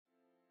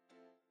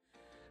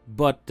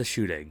but the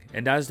shooting.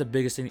 And that is the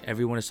biggest thing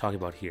everyone is talking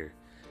about here.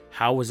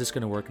 How is this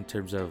going to work in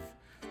terms of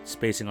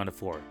spacing on the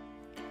floor?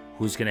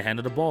 Who's going to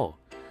handle the ball?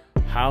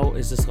 How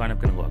is this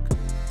lineup going to look?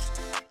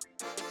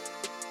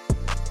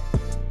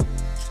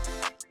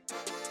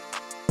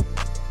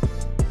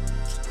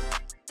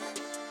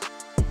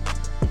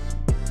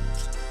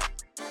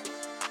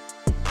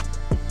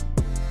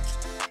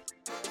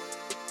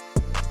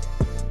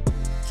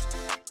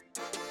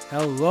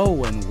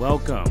 Hello and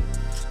welcome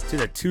to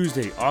the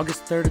Tuesday,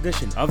 August 3rd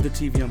edition of the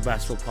TV on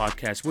Basketball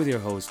Podcast with your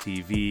host,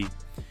 TV.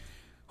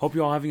 Hope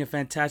you're all having a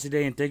fantastic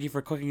day and thank you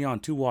for clicking on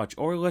to watch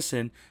or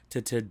listen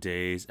to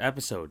today's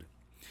episode.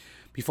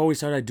 Before we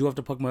start, I do have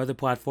to plug my other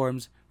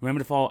platforms. Remember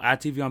to follow at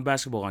TV on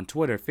Basketball on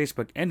Twitter,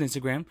 Facebook, and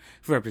Instagram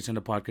for updates on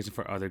the podcast and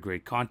for other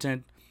great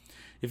content.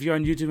 If you're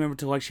on YouTube, remember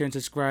to like, share, and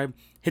subscribe.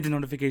 Hit the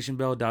notification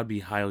bell. That would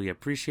be highly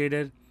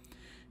appreciated.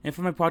 And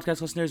for my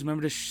podcast listeners,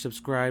 remember to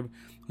subscribe,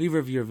 leave a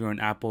review if you're on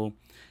Apple.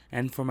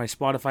 And for my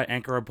Spotify,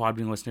 Anchor, or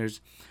Podbean listeners,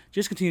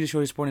 just continue to show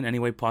your support in any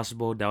way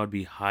possible. That would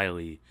be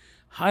highly,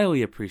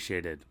 highly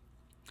appreciated.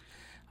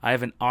 I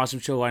have an awesome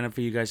show lineup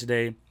for you guys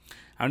today. I'm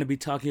going to be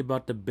talking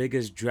about the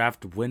biggest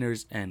draft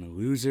winners and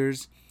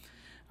losers.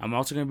 I'm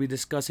also going to be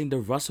discussing the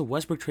Russell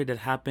Westbrook trade that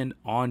happened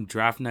on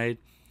draft night.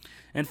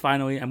 And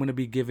finally, I'm going to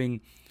be giving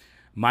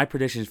my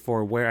predictions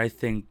for where I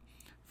think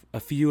a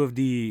few of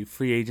the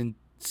free agents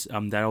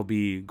that'll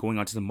be going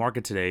onto the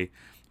market today,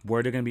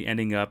 where they're going to be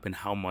ending up and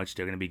how much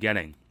they're going to be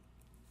getting.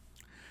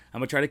 I'm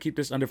going to try to keep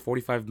this under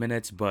 45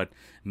 minutes, but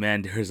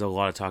man, there's a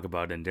lot to talk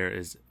about and there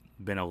has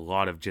been a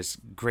lot of just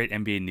great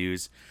NBA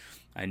news.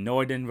 I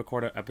know I didn't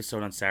record an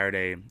episode on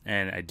Saturday,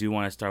 and I do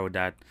want to start with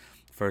that.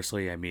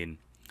 Firstly, I mean,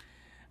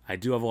 I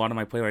do have a lot on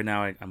my plate right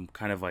now. I'm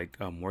kind of like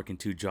working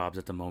two jobs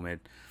at the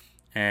moment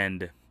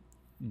and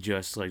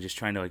just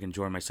trying to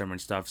enjoy my summer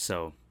and stuff.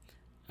 So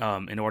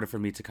in order for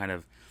me to kind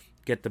of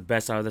get the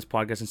best out of this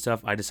podcast and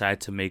stuff, I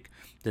decided to make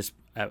this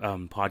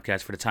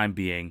podcast for the time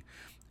being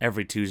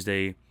every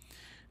Tuesday.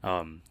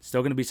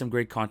 Still going to be some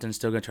great content,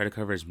 still going to try to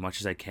cover as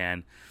much as I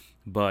can,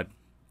 but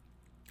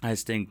I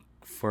just think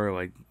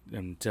for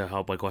to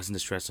help lessen the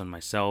stress on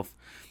myself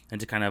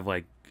and to kind of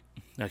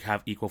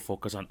have equal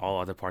focus on all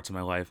other parts of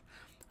my life,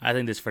 I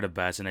think this is for the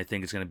best, and I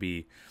think it's going to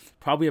be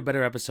probably a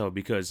better episode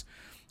because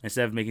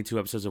instead of making 2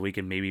 episodes a week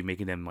and maybe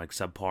making them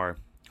subpar,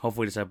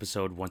 hopefully this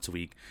episode once a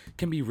week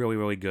can be really,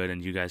 really good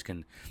and you guys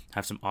can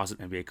have some awesome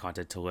NBA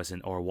content to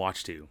listen or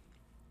watch to.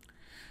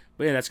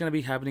 But yeah, that's going to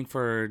be happening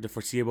for the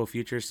foreseeable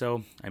future,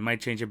 so I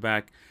might change it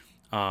back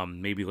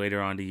maybe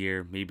later on in the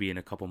year, maybe in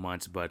a couple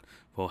months, but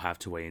we'll have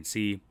to wait and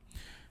see.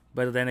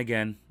 But then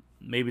again,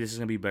 maybe this is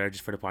going to be better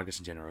just for the podcast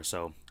in general.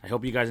 So I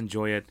hope you guys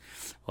enjoy it.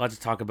 A lot to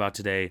talk about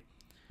today,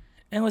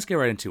 and let's get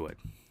right into it.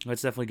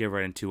 Let's definitely get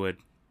right into it.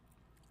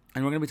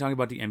 And we're going to be talking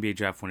about the NBA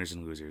draft winners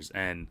and losers.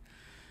 And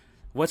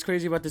what's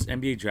crazy about this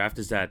NBA draft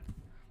is that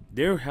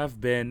there have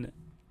been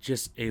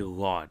just a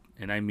lot,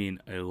 and I mean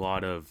a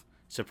lot of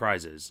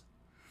surprises.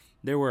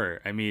 There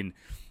were. I mean,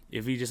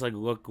 if you just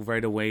look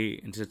right away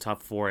into the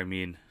top 4, I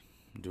mean,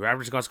 the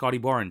Raptors got Scottie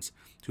Barnes,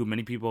 who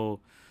many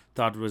people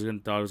thought was going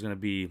to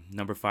be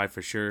number 5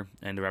 for sure,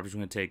 and the Raptors were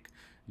going to take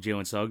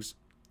Jalen Suggs.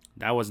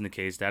 That wasn't the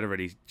case. That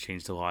already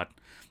changed a lot.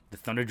 The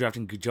Thunder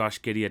drafting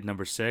Josh Giddey at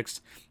number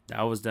 6.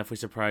 That was definitely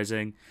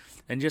surprising,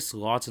 and just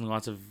lots and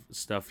lots of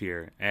stuff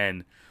here.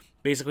 And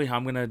basically, how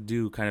I'm gonna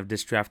do kind of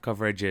this draft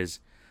coverage is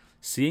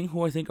seeing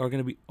who I think are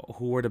gonna be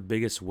who are the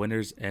biggest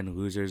winners and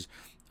losers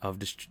of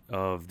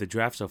the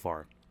draft so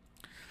far.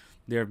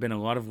 There have been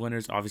a lot of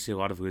winners, obviously a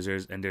lot of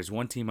losers, and there's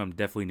one team I'm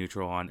definitely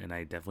neutral on, and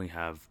I definitely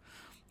have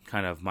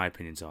kind of my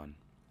opinions on.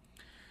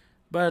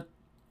 But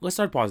let's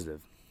start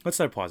positive. Let's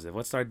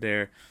start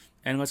there,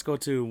 and let's go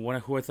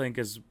to who I think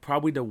is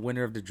probably the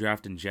winner of the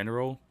draft in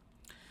general.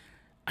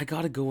 I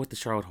gotta go with the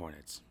Charlotte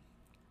Hornets,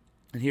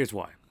 and here's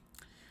why.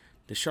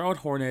 The Charlotte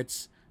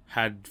Hornets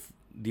had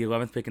the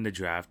 11th pick in the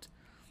draft,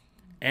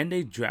 and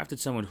they drafted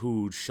someone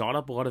who shot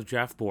up a lot of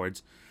draft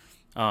boards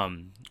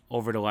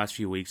over the last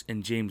few weeks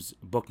in James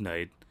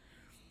Bouknight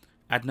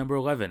at number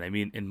 11. I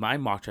mean, in my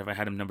mock draft, I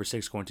had him number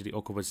 6 going to the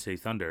Oklahoma City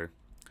Thunder.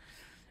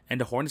 And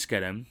the Hornets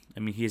get him.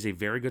 I mean, he is a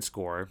very good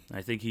scorer.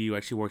 I think he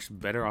actually works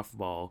better off the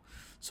ball,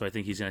 so I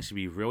think he's going to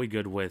actually be really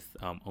good with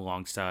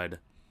alongside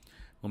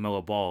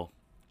LaMelo Ball.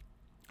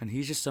 And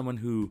he's just someone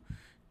who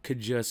could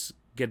just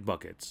get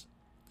buckets.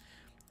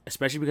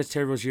 Especially because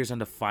Terry Rozier's on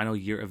the final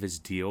year of his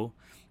deal.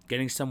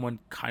 Getting someone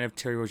kind of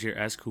Terry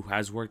Rozier-esque who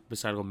has worked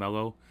beside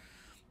LaMelo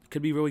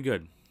could be really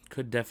good.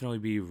 Could definitely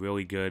be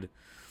really good.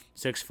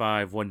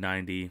 6'5",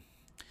 190.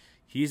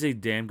 He's a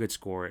damn good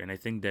scorer, and I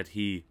think that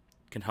he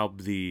can help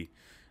the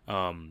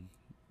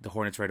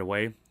Hornets right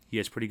away. He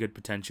has pretty good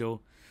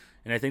potential,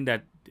 and I think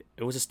that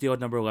it was a steal at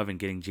number 11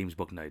 getting James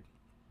Bouknight.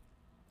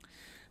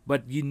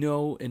 But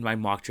in my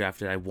mock draft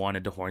that I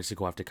wanted the Hornets to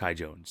go after Kai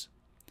Jones.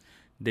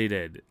 They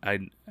did.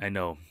 I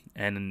know.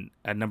 And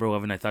at number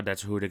 11, I thought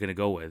that's who they're going to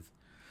go with.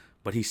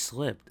 But he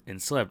slipped,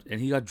 and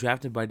he got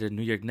drafted by the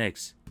New York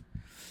Knicks.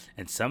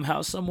 And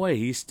somehow, some way,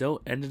 he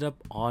still ended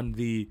up on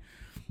the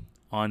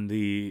on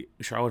the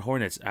Charlotte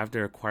Hornets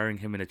after acquiring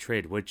him in a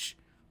trade, which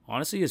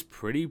honestly is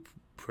pretty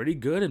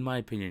good in my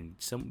opinion.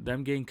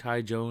 Them getting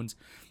Kai Jones,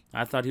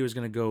 I thought he was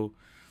gonna go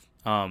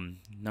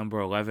number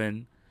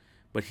 11,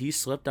 but he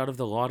slipped out of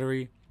the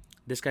lottery.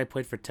 This guy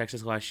played for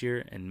Texas last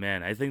year, and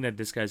man, I think that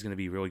this guy's gonna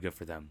be really good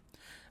for them.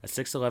 A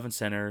 6'11"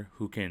 center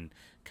who can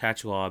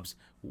catch lobs,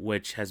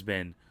 which has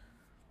been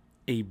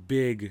a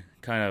big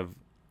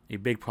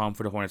problem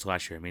for the Hornets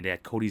last year. I mean, they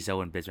had Cody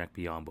Zeller and Bismack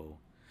Biyombo.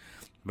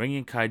 Bringing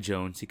in Kai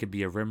Jones, he could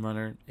be a rim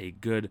runner, a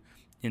good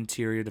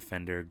interior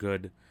defender, a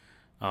good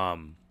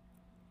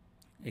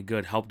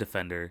help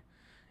defender,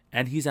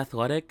 and he's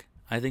athletic.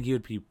 I think he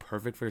would be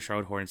perfect for the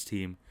Charlotte Hornets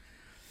team.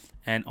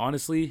 And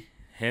honestly,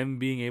 him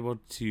being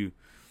able to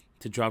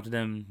drop to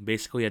them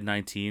basically at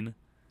 19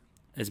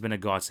 has been a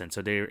godsend.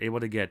 So they were able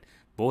to get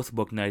both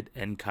Book Knight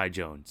and Kai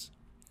Jones.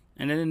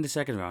 And then in the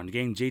second round,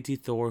 getting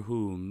JT Thor,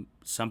 who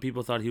some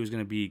people thought he was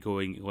going to be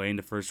going late in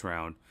the first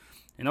round.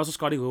 And also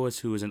Scotty Lewis,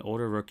 who is an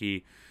older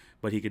rookie,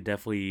 but he could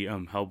definitely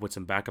help with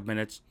some backup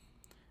minutes.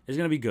 It's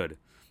going to be good.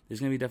 It's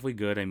going to be definitely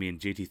good. I mean,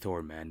 JT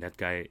Thor, man, that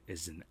guy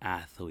is an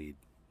athlete.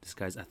 This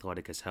guy's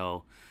athletic as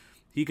hell.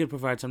 He could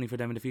provide something for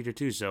them in the future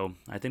too. So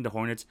I think the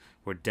Hornets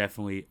were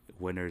definitely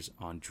winners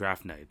on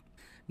draft night.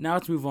 Now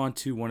let's move on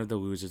to one of the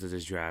losers of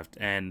this draft.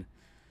 And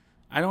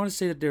I don't want to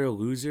say that they're a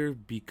loser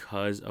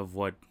because of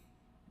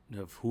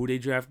who they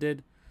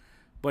drafted,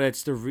 but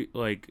it's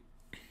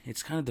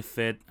it's kind of the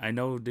fit. I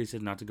know they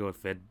said not to go with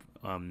fit,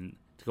 to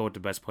go with the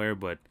best player,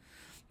 but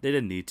they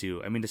didn't need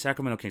to. I mean, the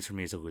Sacramento Kings for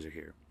me is a loser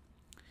here.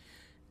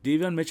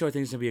 Davion Mitchell, I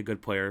think, is going to be a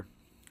good player.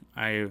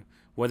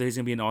 Whether he's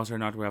going to be an all-star or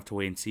not, we'll have to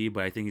wait and see,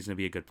 but I think he's going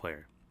to be a good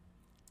player.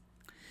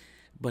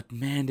 But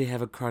man, they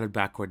have a crowded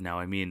backcourt now.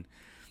 I mean,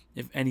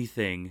 if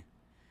anything,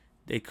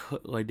 they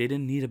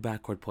didn't need a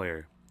backcourt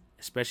player,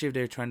 especially if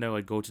they're trying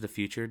to go to the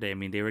future. They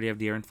already have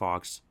De'Aaron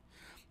Fox.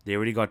 They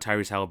already got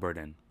Tyrese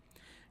Halliburton.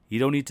 You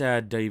don't need to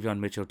add Davion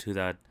Mitchell to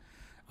that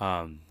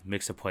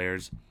mix of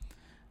players.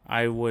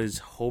 I was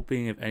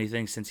hoping, if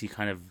anything,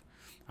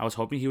 I was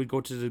hoping he would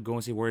go to the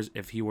Golden State Warriors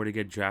if he were to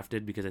get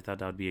drafted, because I thought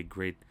that would be a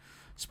great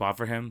spot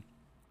for him.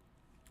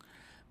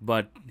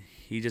 But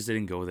he just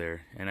didn't go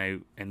there,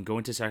 and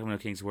going to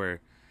Sacramento Kings, where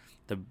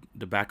the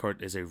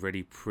backcourt is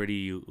already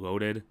pretty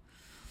loaded.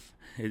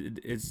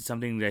 It's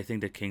something that I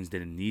think the Kings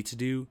didn't need to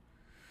do.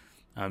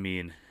 I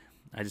mean,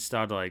 I just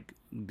thought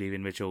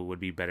Davion Mitchell would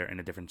be better in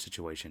a different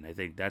situation. I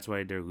think that's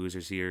why they're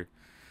losers here.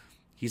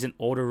 He's an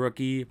older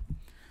rookie.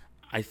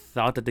 I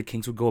thought that the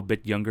Kings would go a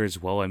bit younger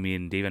as well. I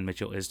mean, Davion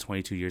Mitchell is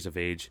 22 years of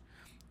age.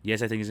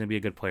 Yes, I think he's going to be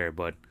a good player,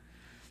 but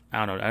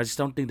I don't know. I just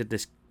don't think that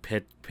this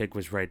pick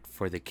was right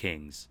for the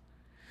Kings.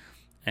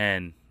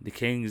 And the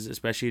Kings,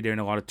 especially, they're in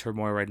a lot of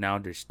turmoil right now.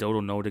 They still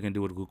don't know what they're going to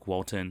do with Luke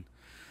Walton.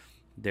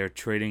 They're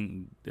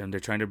trading, and they're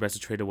trying their best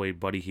to trade away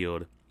Buddy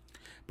Hield.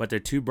 But their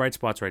two bright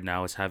spots right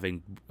now is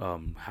having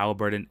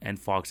Halliburton and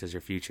Fox as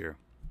your future.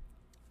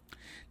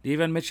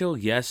 Davion Mitchell,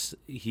 yes,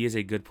 he is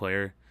a good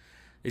player.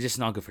 It's just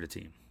not good for the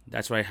team.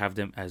 That's why I have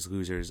them as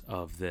losers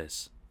of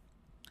this.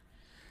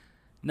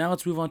 Now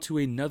let's move on to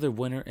another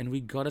winner, and we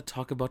got to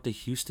talk about the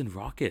Houston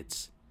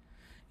Rockets.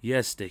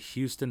 Yes, the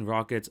Houston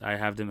Rockets, I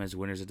have them as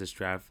winners of this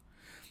draft.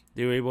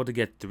 They were able to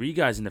get 3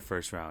 guys in the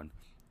first round.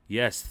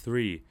 Yes,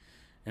 3.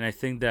 And I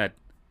think that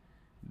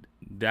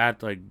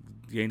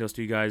getting those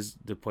 3 guys,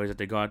 the players that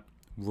they got,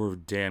 were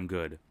damn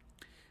good.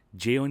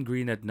 Jalen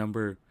Green at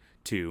number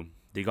 2,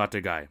 they got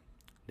their guy.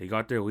 They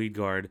got their lead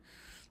guard.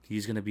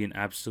 He's going to be an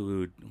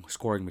absolute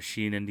scoring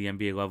machine in the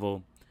NBA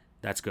level.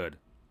 That's good.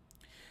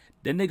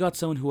 Then they got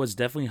someone who was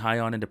definitely high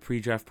on in the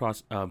pre-draft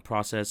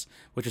process,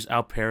 which is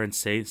Alperen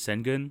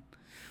Sengun.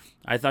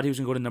 I thought he was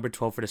going to go to number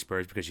 12 for the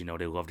Spurs because,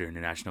 they love their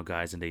international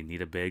guys and they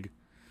need a big.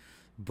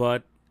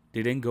 But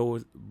they didn't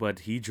go, but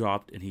he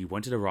dropped and he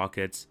went to the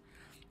Rockets.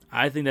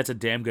 I think that's a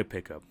damn good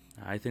pickup.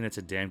 I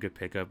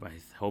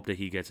hope that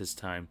he gets his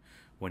time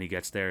when he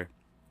gets there.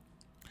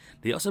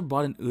 They also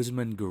brought in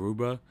Usman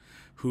Garuba,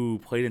 who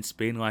played in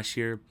Spain last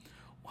year,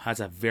 has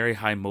a very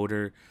high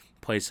motor,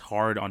 plays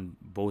hard on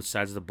both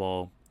sides of the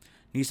ball.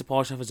 Needs to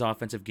polish off his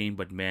offensive game,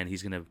 but man,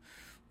 he's going to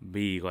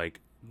be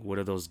one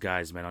of those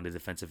guys, man, on the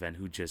defensive end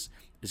who is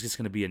just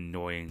going to be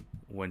annoying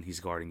when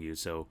he's guarding you.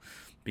 So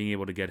being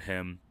able to get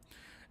him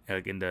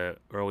in the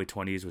early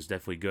 20s was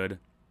definitely good.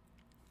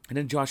 And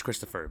then Josh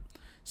Christopher,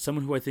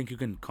 someone who I think you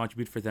can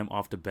contribute for them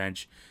off the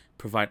bench,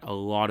 provide a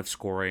lot of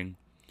scoring.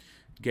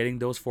 Getting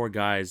those 4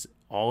 guys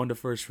all in the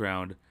first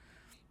round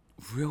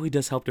really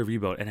does help the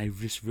rebound. And I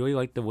just really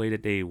like the way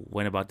that they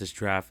went about this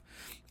draft,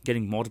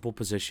 getting multiple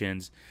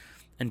positions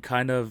and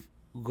kind of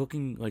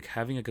looking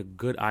having a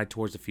good eye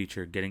towards the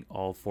future. Getting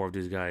all 4 of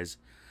these guys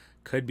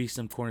could be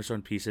some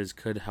cornerstone pieces,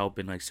 could help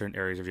in certain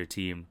areas of your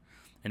team.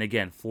 And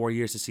again, 4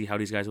 years to see how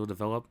these guys will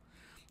develop.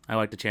 I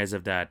like the chance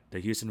of that. The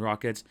Houston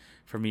Rockets,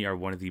 for me, are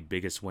one of the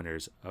biggest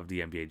winners of the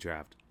NBA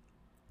draft.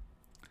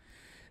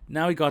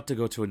 Now we got to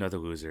go to another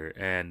loser,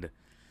 and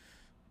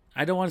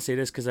I don't want to say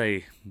this because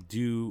I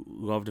do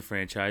love the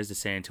franchise, the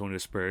San Antonio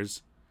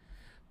Spurs,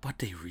 but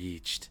they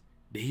reached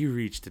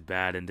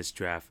bad in this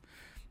draft.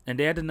 And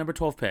they had the number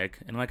 12 pick,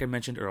 and like I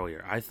mentioned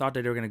earlier, I thought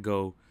that they were going to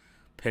go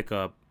pick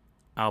up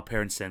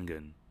Alperen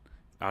Sengun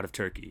out of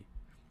Turkey.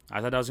 I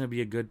thought that was going to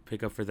be a good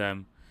pickup for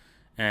them,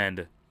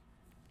 and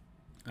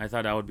I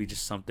thought that would be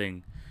just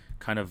something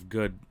kind of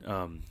good,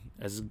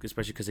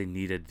 especially because they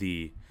needed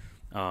the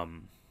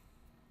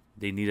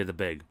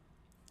big.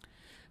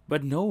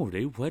 But no,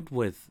 they went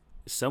with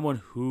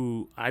someone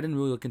who I didn't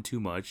really look into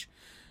much,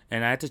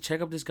 and I had to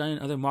check up this guy in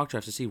other mock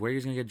drafts to see where he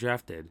was going to get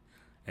drafted.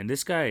 And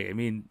this guy, I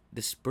mean,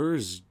 the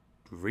Spurs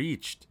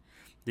reached.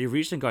 They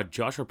reached and got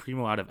Joshua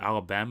Primo out of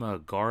Alabama, a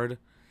guard.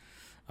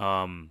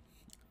 And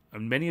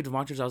many of the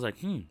mock drafts, I was like,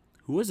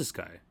 who is this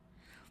guy?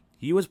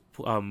 He was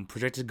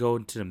projected to go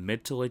into the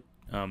mid to late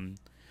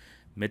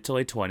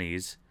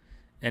 20s,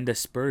 and the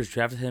Spurs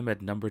drafted him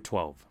at number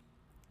 12.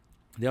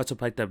 They also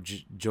picked up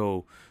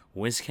Joe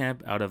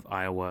Winskamp out of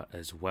Iowa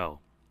as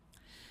well.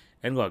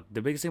 And look,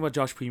 the biggest thing about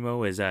Josh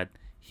Primo is that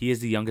he is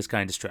the youngest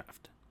guy in this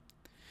draft.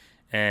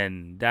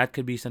 And that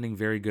could be something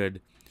very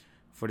good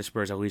for the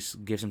Spurs, at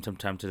least gives him some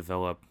time to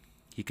develop.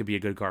 He could be a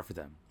good guard for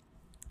them.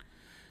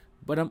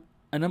 But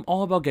I'm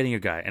all about getting your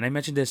guy. And I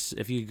mentioned this,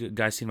 if you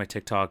guys seen my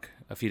TikTok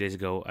a few days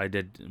ago, I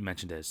did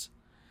mention this.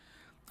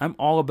 I'm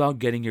all about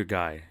getting your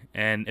guy.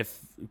 And if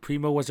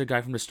Primo was their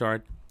guy from the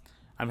start,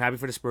 I'm happy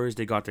for the Spurs,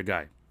 they got their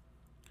guy.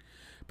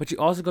 But you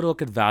also got to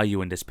look at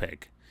value in this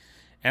pick.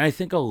 And I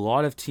think a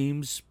lot of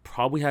teams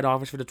probably had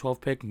offers for the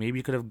 12th pick. Maybe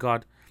you could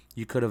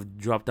have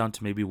dropped down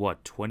to maybe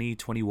 20,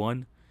 21,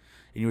 and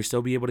you would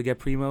still be able to get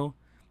Primo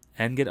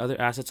and get other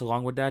assets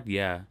along with that.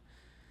 Yeah.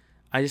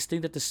 I just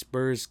think that the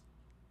Spurs,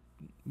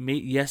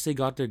 yes, they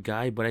got their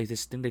guy, but I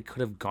just think they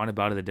could have gone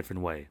about it a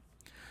different way.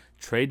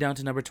 Trade down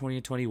to number 20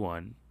 and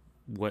 21.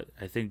 What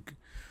I think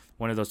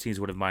one of those teams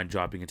would have mind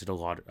dropping into the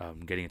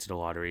getting into the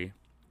lottery.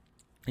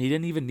 He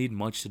didn't even need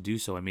much to do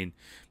so. I mean,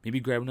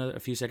 maybe grab a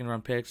few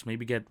second-round picks,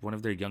 maybe get one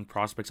of their young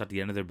prospects at the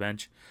end of their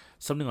bench,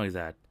 something like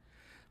that.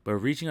 But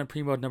reaching on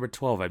Primo at number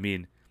 12, I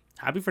mean,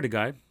 happy for the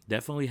guy.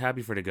 Definitely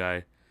happy for the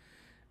guy.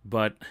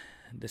 But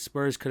the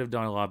Spurs could have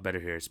done a lot better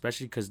here,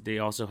 especially because they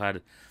also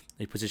had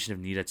a position of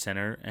need at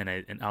center, and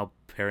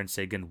Alperen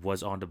Sengun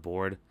was on the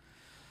board.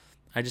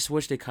 I just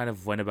wish they kind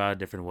of went about it a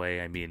different way.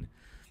 I mean,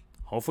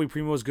 hopefully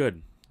Primo's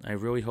good. I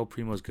really hope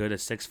Primo's good. A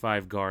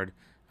 6'5" guard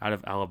out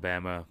of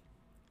Alabama.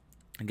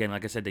 Again,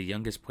 like I said, the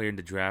youngest player in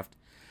the draft.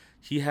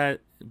 He had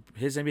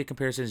his NBA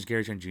comparison is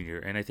Gary Trent Jr.,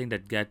 and I think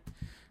that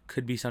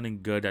could be something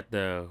good that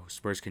the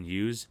Spurs can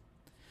use.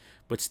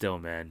 But still,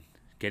 man,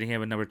 getting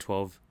him at number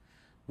 12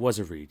 was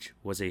a reach,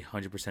 was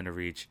 100% a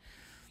reach,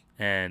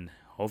 and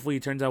hopefully he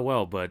turns out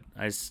well. But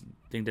I just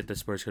think that the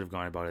Spurs could have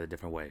gone about it a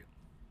different way.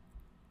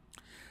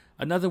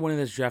 Another one in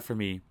this draft for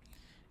me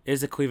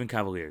is the Cleveland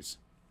Cavaliers.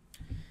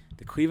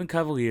 The Cleveland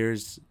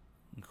Cavaliers,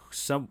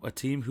 a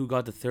team who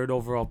got the 3rd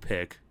overall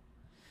pick,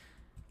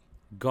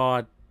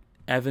 got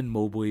Evan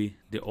Mobley,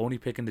 the only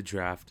pick in the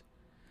draft.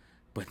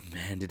 But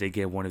man, did they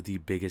get one of the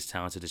biggest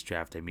talents of this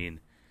draft. I mean,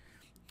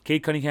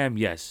 Cade Cunningham,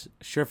 yes,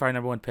 surefire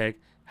number 1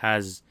 pick,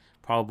 has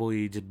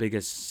probably the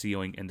biggest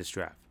ceiling in this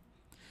draft.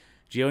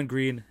 Jalen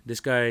Green, this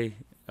guy,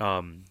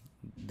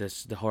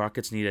 the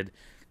Rockets needed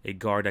a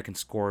guard that can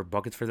score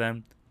buckets for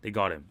them. They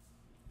got him.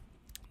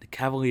 The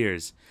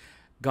Cavaliers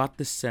got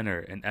the center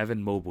and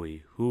Evan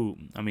Mobley, who,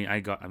 a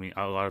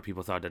lot of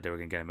people thought that they were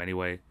going to get him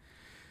anyway.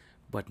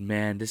 But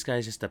man, this guy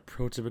is just a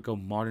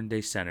prototypical modern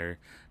day center.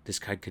 This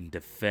guy can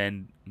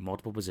defend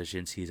multiple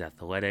positions. He's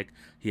athletic.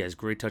 He has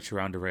great touch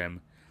around the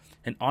rim.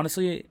 And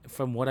honestly,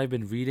 from what I've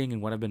been reading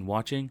and what I've been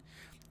watching,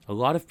 a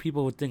lot of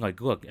people would think, like,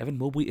 look, Evan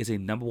Mobley is a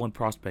number 1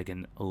 prospect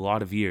in a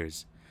lot of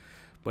years.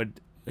 But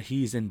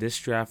he's in this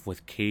draft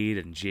with Cade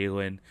and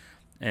Jalen,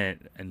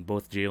 and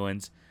both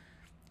Jalen's.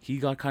 He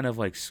got kind of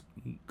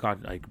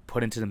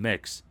put into the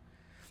mix.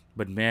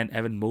 But man,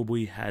 Evan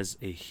Mobley has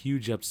a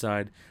huge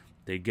upside.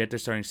 They get their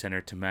starting center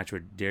to match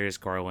with Darius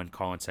Garland,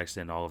 Colin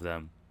Sexton, all of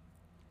them.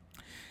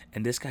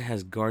 And this guy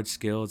has guard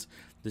skills.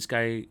 This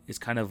guy is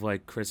kind of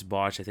like Chris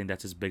Bosh. I think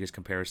that's his biggest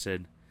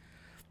comparison.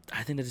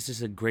 I think that this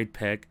is a great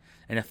pick.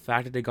 And the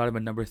fact that they got him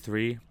at number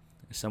 3,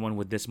 someone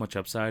with this much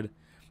upside,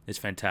 is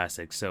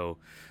fantastic. So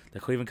the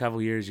Cleveland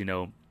Cavaliers,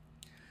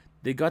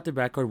 they got their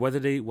backcourt,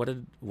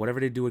 whatever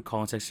they do with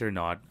Colin Sexton or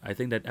not. I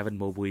think that Evan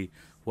Mobley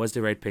was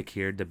the right pick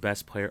here, the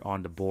best player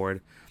on the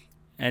board.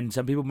 And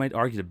some people might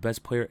argue the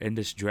best player in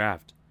this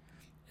draft.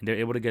 And they're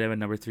able to get him at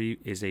number 3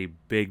 is a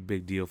big,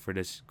 big deal for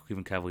this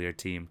Cleveland Cavalier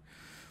team.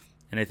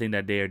 And I think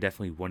that they are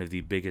definitely one of the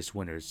biggest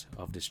winners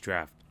of this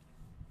draft.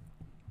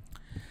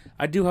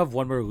 I do have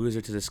one more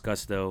loser to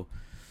discuss, though.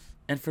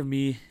 And for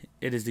me,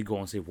 it is the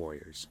Golden State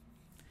Warriors.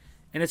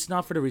 And it's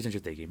not for the reasons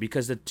you're thinking.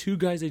 Because the 2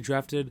 guys they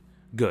drafted,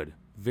 good.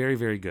 Very,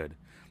 very good.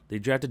 They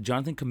drafted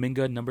Jonathan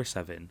Kuminga, number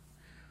 7.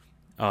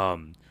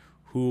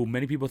 Who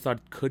many people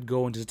thought could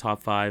go into the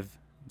top 5.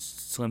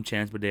 Slim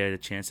chance, but they had a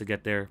chance to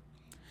get there.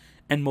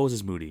 And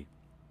Moses Moody.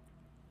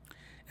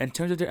 In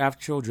terms of their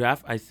actual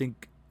draft, I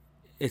think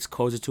it's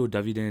closer to a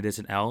W than it is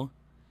an L.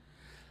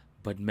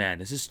 But man,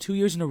 this is 2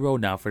 years in a row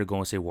now for the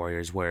Golden State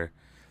Warriors where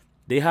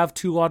they have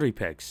 2 lottery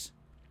picks.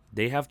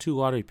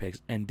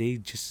 And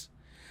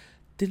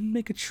didn't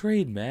make a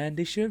trade, man.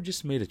 They should have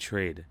just made a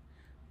trade.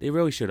 They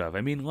really should have.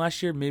 I mean,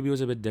 last year maybe it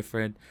was a bit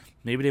different.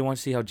 Maybe they want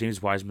to see how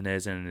James Wiseman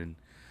is and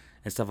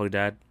stuff like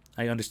that.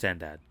 I understand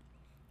that.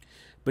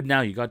 But now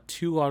you got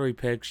 2 lottery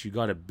picks. You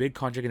got a big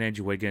contract in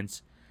Andrew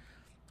Wiggins.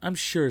 I'm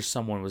sure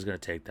someone was going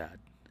to take that.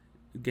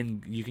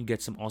 Again, you can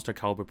get some all-star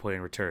caliber play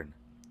in return.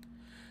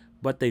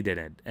 But they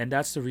didn't. And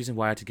that's the reason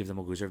why I had to give them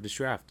a loser of this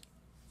draft.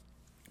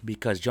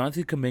 Because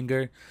Jonathan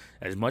Kuminga,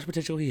 as much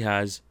potential he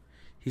has,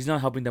 he's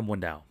not helping them win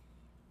now.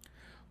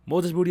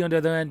 Moses Moody, on the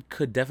other end,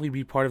 could definitely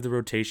be part of the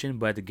rotation.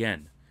 But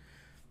again,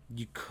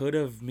 you could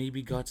have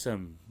maybe got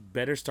some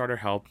better starter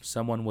help,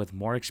 someone with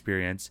more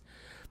experience,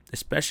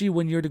 especially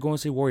when you're the Golden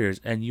State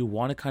Warriors and you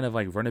want to kind of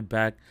like run it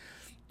back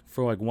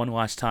for like one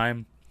last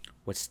time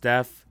with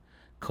Steph,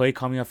 Clay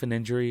coming off an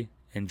injury,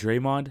 and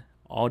Draymond,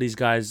 all these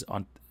guys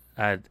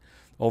at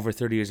over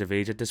 30 years of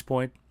age at this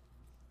point.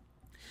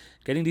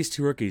 Getting these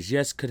 2 rookies,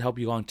 yes, could help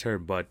you long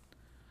term, but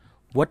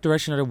what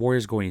direction are the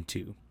Warriors going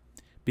to?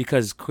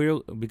 Because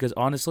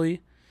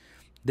honestly,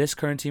 this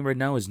current team right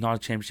now is not a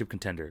championship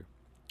contender.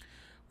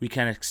 We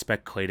can't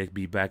expect Clay to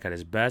be back at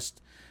his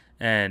best.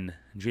 And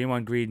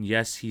Draymond Green,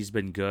 yes, he's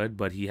been good,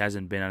 but he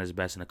hasn't been at his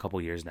best in a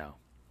couple years now.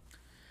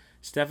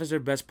 Steph is their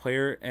best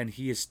player, and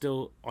he is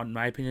still, in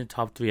my opinion,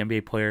 top 3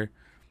 NBA player.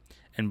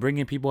 And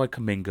bringing people like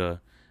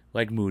Kuminga,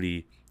 like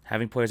Moody,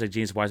 having players like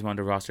James Wiseman on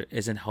the roster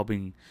isn't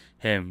helping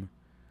him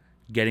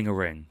getting a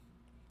ring.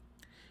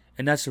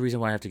 And that's the reason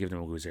why I have to give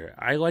them a loser.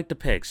 I like the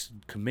picks.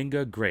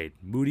 Kuminga, great.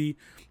 Moody,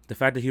 the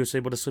fact that he was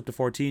able to slip to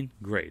 14,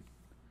 great.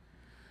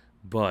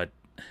 But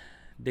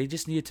they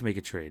just needed to make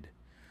a trade.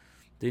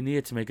 They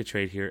needed to make a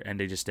trade here, and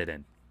they just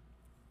didn't.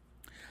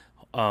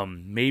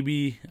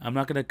 Maybe, I'm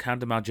not going to count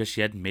them out just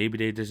yet.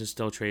 Maybe there's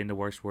still a trade in the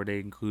works where they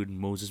include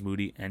Moses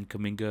Moody and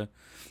Kuminga.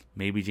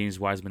 Maybe James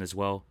Wiseman as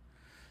well.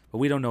 But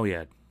we don't know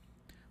yet.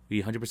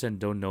 We 100%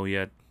 don't know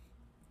yet.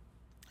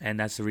 And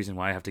that's the reason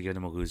why I have to give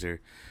them a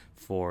loser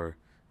for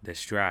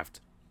this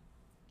draft.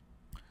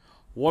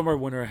 One more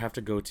winner I have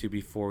to go to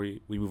before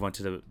we move on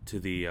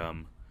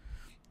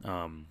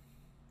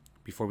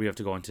before we have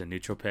to go into the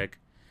neutral pick.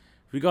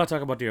 We got to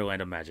talk about the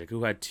Orlando Magic,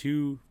 who had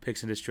 2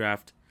 picks in this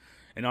draft.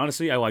 And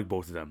honestly, I like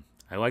both of them.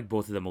 I like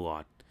both of them a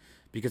lot.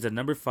 Because at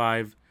number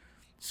 5,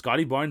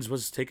 Scotty Barnes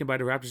was taken by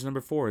the Raptors at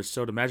number 4.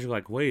 So the Magic are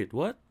like, wait,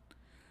 what?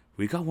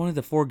 We got one of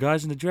the 4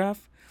 guys in the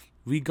draft?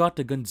 We got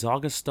the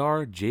Gonzaga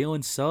star,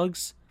 Jalen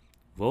Suggs?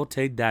 We'll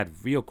take that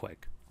real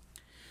quick.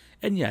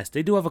 And yes,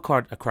 they do have a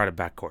crowded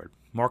backcourt.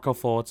 Marco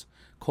Fultz,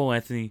 Cole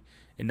Anthony,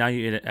 and now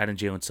you add in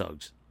Jalen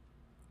Suggs.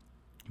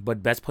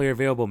 But best player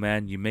available,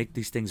 man. You make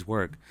these things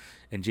work.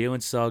 And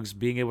Jalen Suggs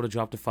being able to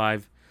drop to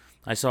 5,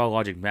 I saw a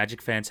lot of Magic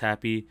fans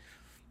happy.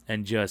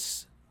 And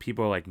just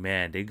people are like,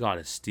 man, they got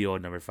to steal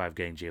at number 5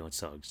 getting Jalen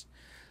Suggs.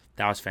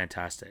 That was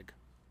fantastic.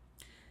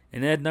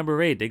 And then at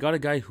number 8, they got a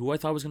guy who I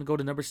thought was going to go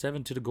to number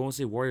 7 to the Golden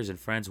State Warriors and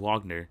Franz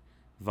Wagner.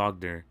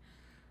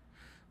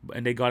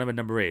 And they got him at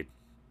number 8.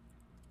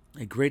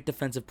 A great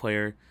defensive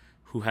player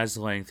who has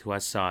length, who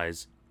has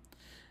size.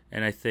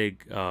 And I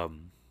think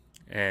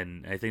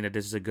that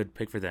this is a good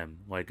pick for them.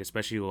 Like,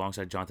 especially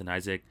alongside Jonathan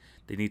Isaac.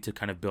 They need to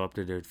kind of build up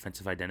their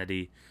defensive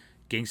identity.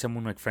 Getting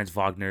someone like Franz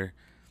Wagner,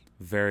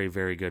 very,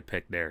 very good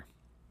pick there.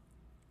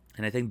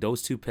 And I think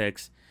those 2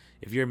 picks,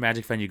 if you're a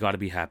Magic fan, you got to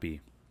be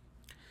happy.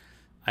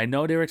 I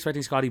know they were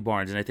expecting Scotty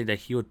Barnes, and I think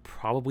that he would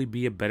probably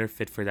be a better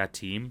fit for that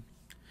team.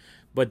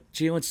 But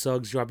Jalen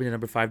Suggs dropping to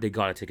number 5, they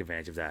got to take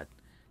advantage of that.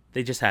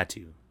 They just had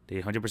to.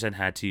 They 100%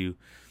 had to,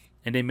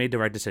 and they made the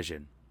right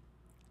decision.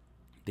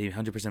 They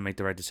 100% make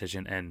the right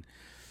decision, and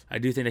I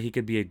do think that he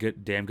could be a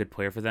damn good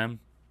player for them.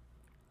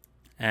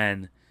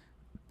 And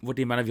with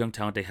the amount of young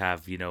talent they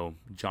have,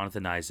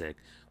 Jonathan Isaac,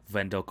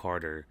 Wendell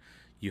Carter,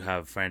 you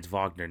have Franz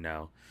Wagner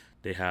now.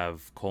 They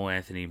have Cole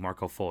Anthony,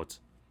 Marco Fultz.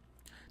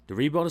 The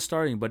rebuild is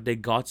starting, but they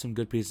got some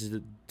good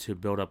pieces to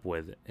build up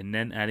with. And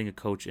then adding a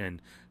coach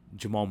and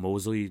Jamal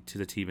Mosley to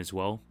the team as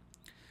well.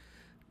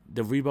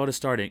 The rebuild is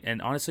starting,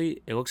 and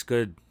honestly, it looks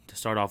good to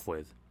start off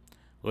with.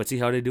 Let's see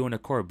how they do in the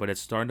court, but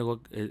it's starting to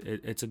look.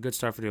 It's a good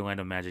start for the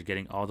Orlando Magic,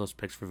 getting all those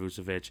picks for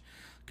Vucevic,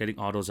 getting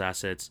all those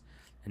assets,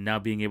 and now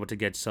being able to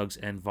get Suggs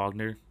and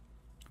Wagner.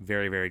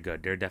 Very, very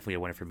good. They're definitely a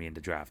winner for me in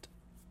the draft.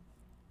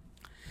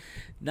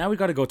 Now we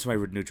got to go to my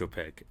neutral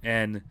pick,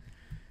 and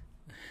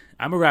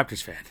I'm a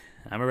Raptors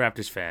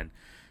fan.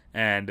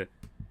 And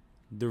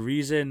the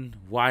reason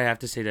why I have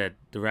to say that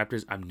the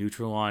Raptors I'm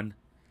neutral on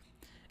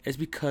is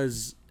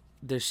because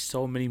there's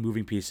so many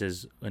moving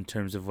pieces in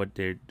terms of what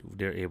they're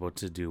able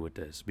to do with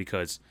this.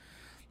 Because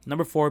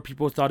number 4,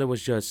 people thought it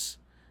was just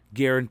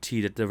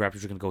guaranteed that the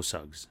Raptors were going to go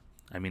Suggs.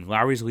 I mean,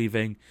 Lowry's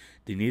leaving.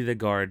 They needed the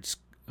guards.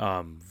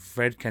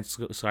 Fred can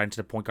slide into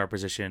the point guard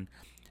position,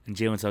 and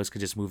Jalen Suggs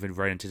could just move in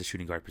right into the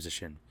shooting guard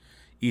position.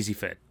 Easy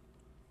fit.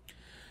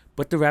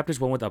 But the Raptors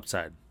went with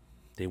upside.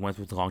 They went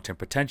with long-term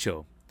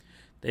potential.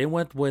 They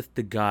went with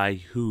the guy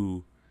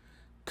who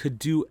could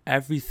do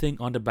everything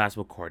on the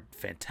basketball court.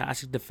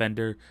 Fantastic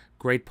defender,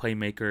 great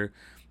playmaker,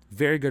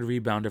 very good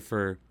rebounder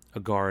for a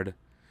guard,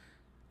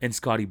 and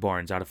Scotty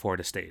Barnes out of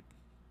Florida State.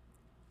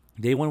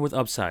 They went with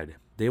upside.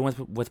 They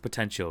went with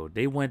potential.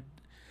 They went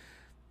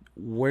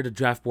where the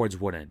draft boards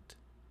wouldn't.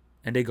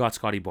 And they got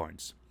Scotty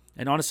Barnes.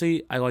 And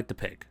honestly, I like the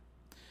pick.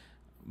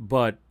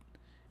 But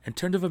in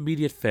terms of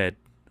immediate fit,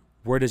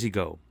 where does he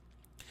go?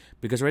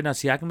 Because right now,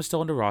 Siakam is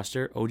still on the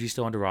roster. OG is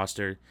still on the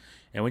roster.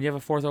 And when you have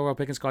a fourth overall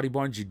pick in Scotty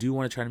Barnes, you do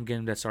want to try to get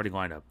him that starting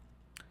lineup.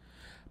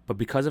 But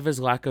because of his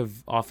lack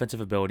of offensive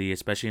ability,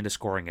 especially in the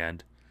scoring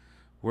end,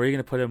 where are you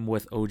going to put him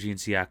with OG and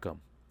Siakam?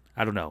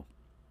 I don't know.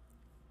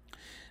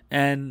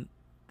 And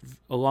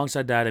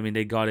alongside that, I mean,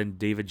 they got in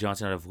David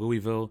Johnson out of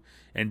Louisville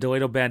and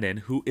Delano Banton,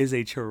 who is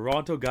a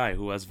Toronto guy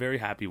who I was very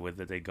happy with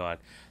that they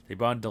got. They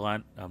brought in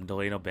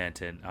Delano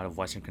Banton out of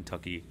Western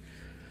Kentucky.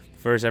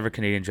 First ever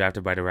Canadian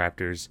drafted by the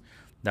Raptors.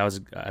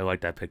 I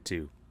like that pick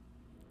too.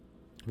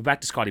 But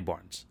back to Scotty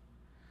Barnes.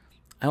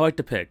 I like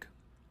the pick.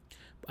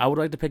 I would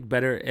like the pick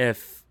better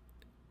if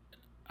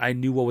I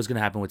knew what was going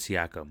to happen with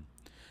Siakam.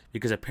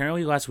 Because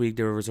apparently last week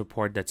there was a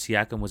report that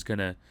Siakam was going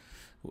to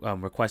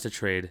request a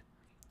trade.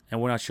 And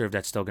we're not sure if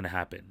that's still going to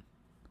happen.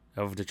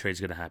 Or if the trade's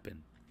going to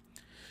happen.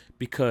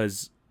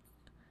 Because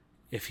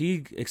if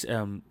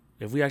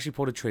we actually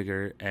pull the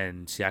trigger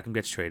and Siakam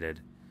gets traded,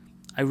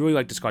 I really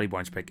like the Scotty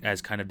Barnes pick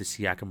as kind of the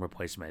Siakam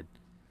replacement.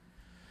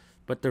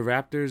 But the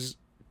Raptors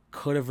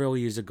could have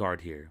really used a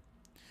guard here.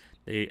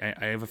 I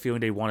have a feeling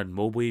they wanted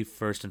Mobley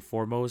first and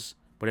foremost.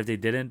 But if they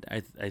didn't,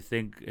 I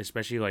think,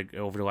 especially like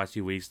over the last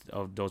few weeks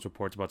of those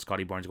reports about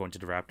Scotty Barnes going to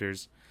the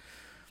Raptors,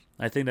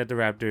 I think that the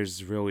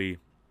Raptors really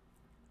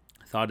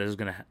thought it was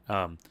going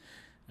to...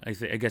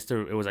 I guess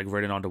it was like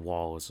written on the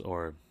walls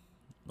or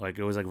like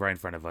it was like right in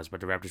front of us.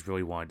 But the Raptors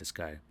really wanted this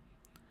guy.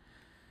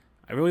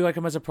 I really like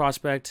him as a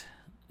prospect.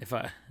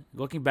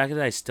 Looking back at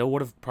it, I still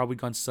would have probably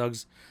gone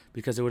Suggs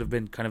because it would have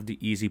been kind of the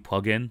easy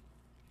plug-in.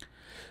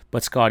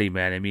 But Scotty,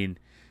 man, I mean,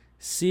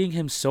 seeing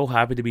him so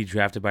happy to be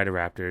drafted by the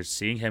Raptors,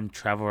 seeing him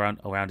travel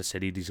around the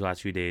city these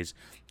last few days,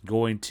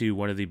 going to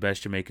one of the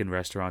best Jamaican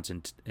restaurants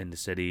in the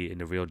city, in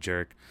the Real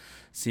Jerk,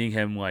 seeing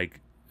him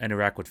like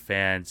interact with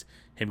fans,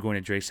 him going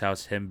to Drake's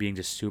house, him being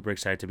just super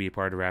excited to be a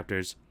part of the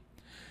Raptors,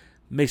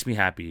 makes me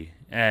happy.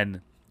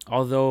 And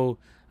although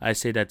I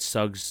say that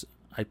Suggs,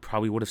 I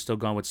probably would have still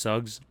gone with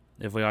Suggs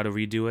if we ought to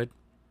redo it.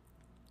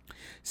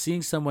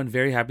 Seeing someone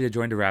very happy to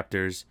join the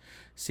Raptors,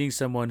 seeing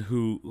someone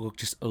who looked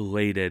just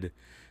elated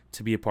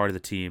to be a part of the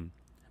team,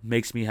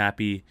 makes me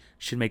happy,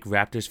 should make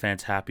Raptors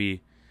fans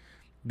happy,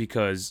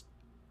 because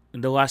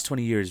in the last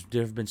 20 years,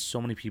 there have been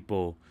so many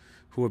people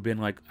who have been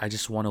like, I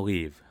just want to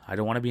leave. I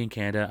don't want to be in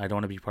Canada. I don't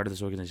want to be part of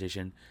this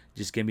organization.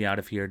 Just get me out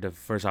of here the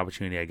first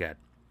opportunity I get.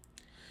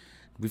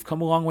 We've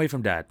come a long way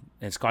from that.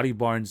 And Scotty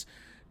Barnes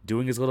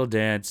doing his little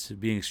dance,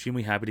 being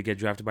extremely happy to get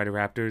drafted by the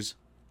Raptors,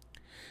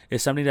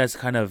 is something that's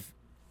kind of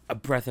a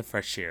breath of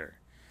fresh air.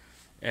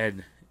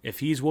 And if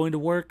he's willing to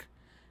work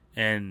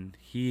and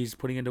he's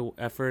putting into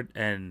effort,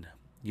 and,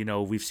 you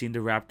know, we've seen the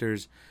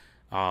Raptors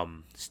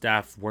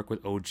staff work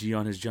with OG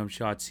on his jump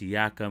shot,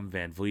 Siakam,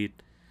 Van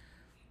Vliet,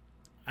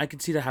 I can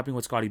see that happening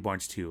with Scotty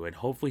Barnes too. And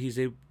hopefully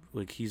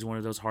he's one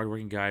of those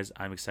hardworking guys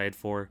I'm excited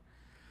for.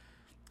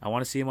 I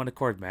want to see him on the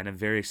court, man. I'm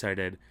very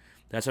excited.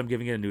 That's why I'm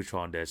giving it a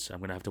neutral on this. I'm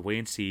going to have to wait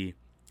and see.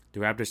 The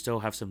Raptors still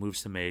have some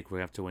moves to make. We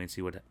have to wait and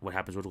see what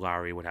happens with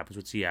Lowry, what happens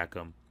with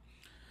Siakam.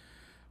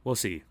 We'll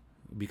see.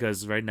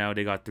 Because right now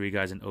they got three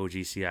guys in OG,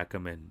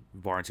 Siakam, and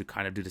Barnes who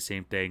kind of do the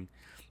same thing.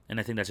 And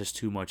I think that's just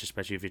too much,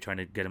 especially if you're trying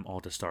to get them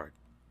all to start.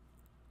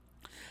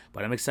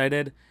 But I'm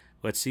excited.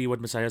 Let's see what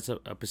Masai has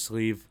up his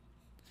sleeve.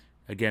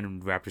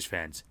 Again, Raptors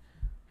fans.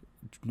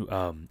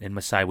 In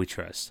Masai we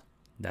trust.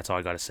 That's all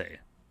I got to say.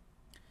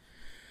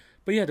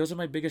 But yeah, those are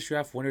my biggest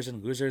draft winners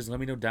and losers. Let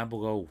me know down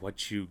below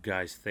what you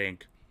guys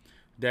think.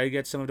 Did I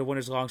get some of the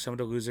winners wrong, some of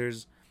the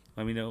losers?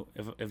 Let me know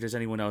if there's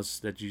anyone else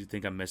that you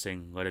think I'm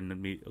missing. Let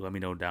me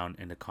know down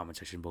in the comment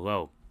section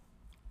below.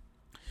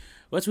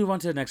 Let's move on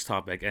to the next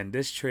topic. And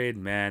this trade,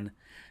 man,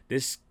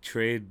 this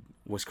trade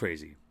was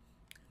crazy.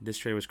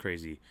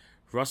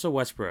 Russell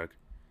Westbrook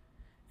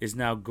is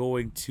now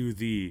going to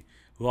the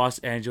Los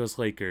Angeles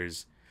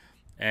Lakers.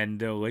 And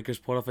the Lakers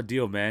pulled off a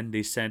deal, man.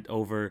 They sent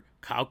over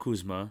Kyle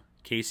Kuzma,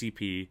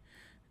 KCP,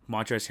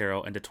 Montrezl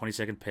Harrell, and the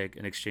 22nd pick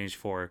in exchange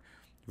for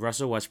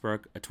Russell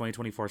Westbrook, a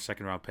 2024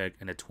 second-round pick,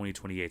 and a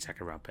 2028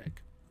 second-round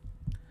pick.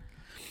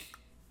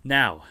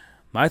 Now,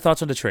 my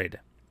thoughts on the trade.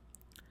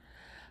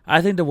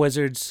 I think the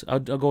Wizards... I'll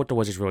go with the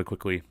Wizards really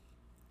quickly.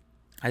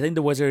 I think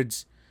the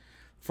Wizards,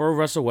 for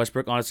Russell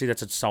Westbrook, honestly,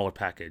 that's a solid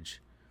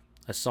package.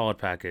 I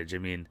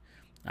mean,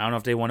 I don't know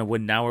if they want to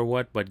win now or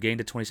what, but getting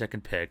the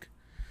 22nd pick...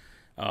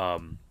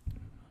 getting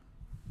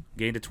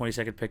the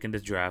 22nd pick in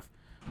this draft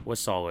was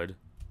solid.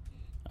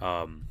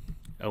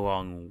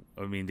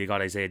 They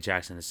got Isaiah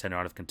Jackson, the center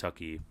out of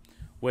Kentucky,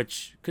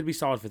 which could be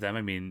solid for them.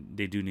 I mean,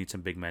 they do need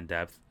some big man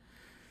depth.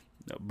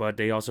 But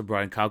they also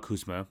brought in Kyle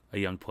Kuzma, a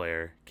young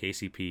player,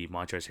 KCP,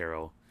 Montrezl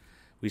Harrell.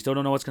 We still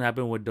don't know what's going to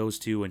happen with those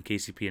two and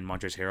KCP and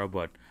Montrezl Harrell,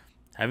 but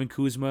having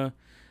Kuzma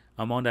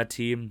on that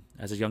team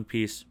as a young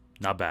piece,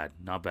 not bad.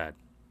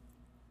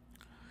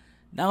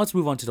 Now let's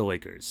move on to the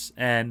Lakers.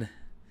 And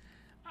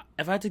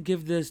if I had to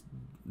give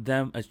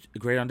them a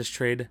grade on this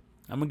trade,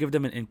 I'm going to give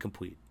them an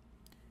incomplete.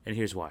 And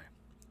here's why.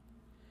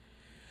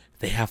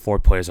 They have 4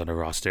 players on the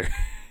roster.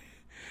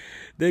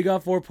 They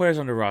got 4 players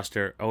on the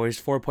roster, or there's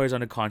 4 players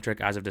on the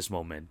contract as of this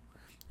moment.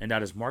 And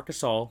that is Marc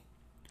Gasol,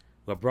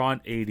 LeBron,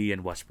 AD,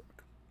 and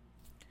Westbrook.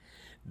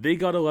 They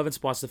got 11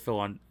 spots to fill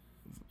on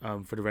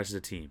for the rest of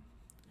the team.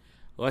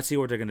 Let's see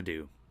what they're going to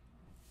do.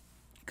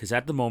 Because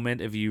at the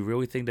moment, if you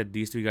really think that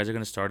these 3 guys are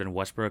going to start in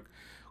Westbrook,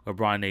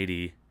 LeBron, and AD,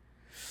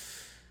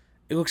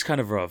 it looks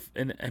kind of rough.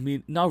 And I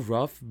mean, not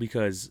rough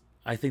because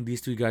I think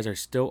these 3 guys are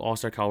still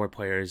all-star caliber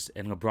players,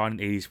 and LeBron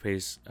and AD's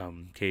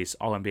case,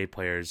 all-NBA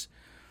players.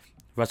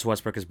 Russell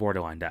Westbrook is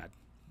borderline that.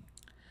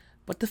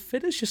 But the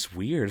fit is just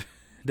weird.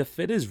 The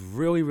fit is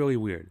really, really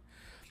weird.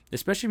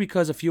 Especially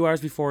because a few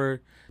hours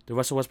before the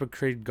Russell Westbrook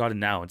trade got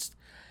announced,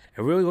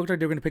 it really looked like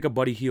they were going to pick up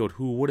Buddy Hield,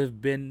 who would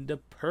have been the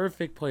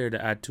perfect player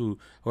to add to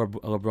a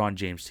LeBron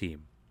James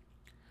team.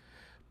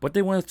 But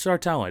they wanted star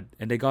talent,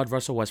 and they got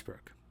Russell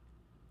Westbrook.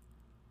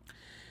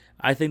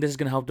 I think this is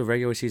going to help the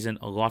regular season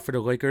a lot for the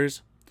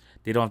Lakers.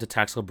 They don't have to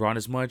tax LeBron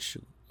as much.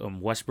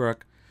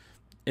 Westbrook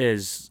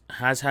has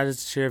had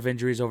his share of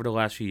injuries over the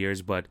last few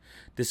years, but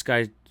this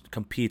guy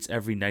competes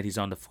every night he's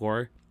on the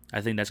floor.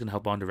 I think that's going to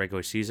help on the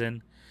regular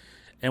season,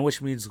 and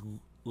which means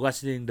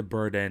lessening the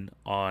burden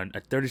on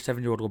a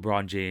 37-year-old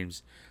LeBron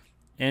James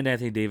and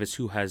Anthony Davis,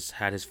 who has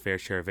had his fair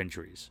share of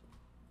injuries.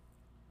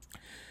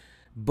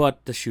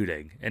 But the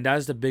shooting, and that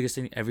is the biggest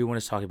thing everyone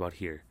is talking about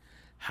here.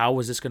 How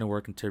is this going to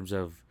work in terms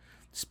of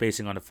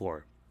spacing on the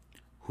floor?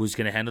 Who's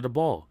going to handle the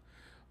ball?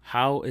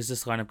 How is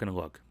this lineup going to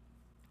look?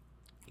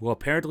 Well,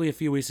 apparently a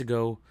few weeks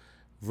ago,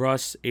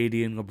 Russ, AD,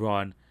 and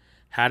LeBron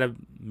had a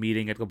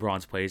meeting at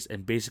LeBron's place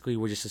and basically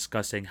were just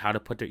discussing how to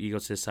put their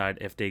egos to the side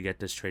if they get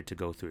this trade to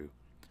go through.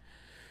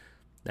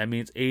 That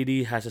means AD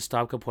has to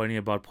stop complaining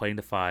about playing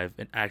the 5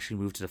 and actually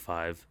move to the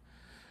 5.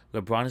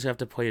 LeBron is going to have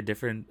to play a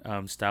different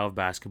style of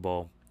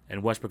basketball,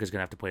 and Westbrook is going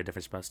to have to play a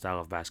different style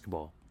of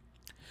basketball.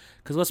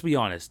 Because let's be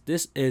honest,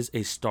 this is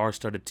a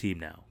star-studded team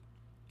now.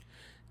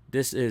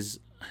 This is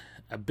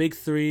a big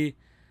 3.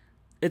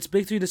 It's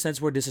big 3 in the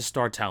sense where this is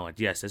star talent.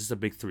 Yes, this is a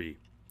big 3.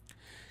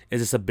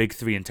 Is this a big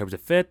 3 in terms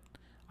of fit?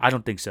 I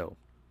don't think so.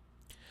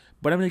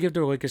 But I'm going to give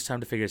the Lakers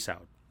time to figure this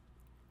out.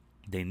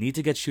 They need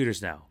to get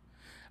shooters now.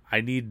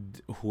 I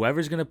need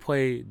whoever's going to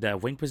play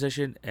that wing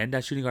position and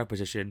that shooting guard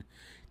position,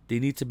 they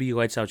need to be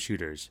lights out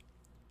shooters.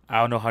 I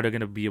don't know how they're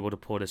going to be able to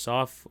pull this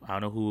off. I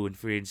don't know who in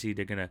free agency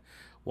they're going to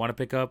want to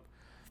pick up.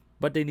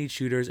 But they need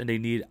shooters and they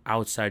need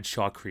outside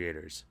shot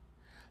creators.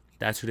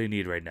 That's who they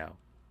need right now.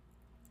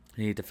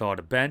 They need to fill out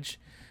a bench.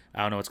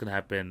 I don't know what's going to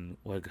happen,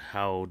 like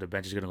how the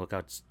bench is going to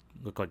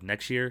look like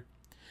next year.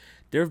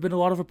 There have been a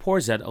lot of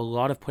reports that a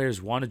lot of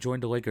players want to join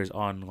the Lakers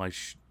on like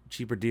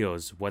cheaper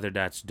deals, whether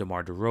that's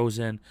DeMar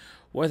DeRozan,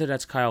 whether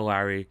that's Kyle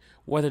Lowry,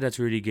 whether that's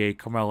Rudy Gay,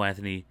 Carmelo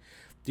Anthony.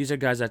 These are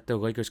guys that the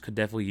Lakers could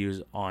definitely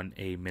use on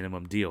a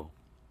minimum deal.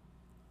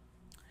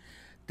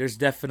 There's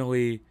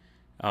definitely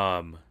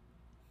some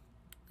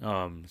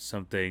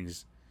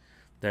things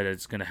that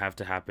it's going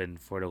to happen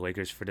for the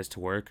Lakers for this to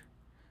work,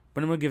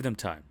 but I'm going to give them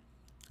time.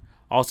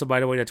 Also, by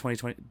the way, the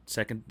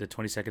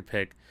 22nd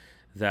pick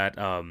that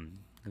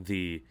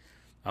the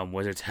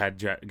Wizards had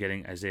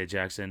getting Isaiah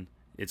Jackson,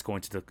 it's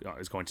going to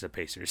the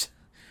Pacers.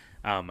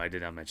 I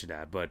did not mention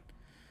that, but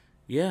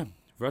yeah,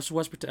 Russell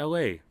Westbrook to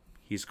LA.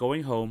 He's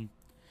going home.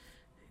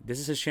 This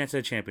is his chance at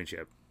a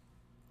championship.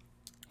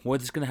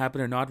 Whether it's going to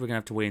happen or not, we're going to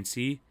have to wait and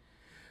see.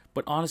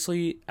 But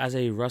honestly, as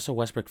a Russell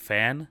Westbrook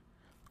fan,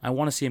 I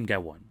want to see him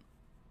get one.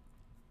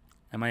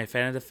 Am I a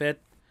fan of the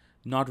fit?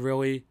 Not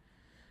really.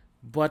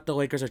 But the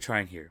Lakers are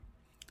trying here.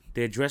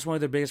 They addressed one of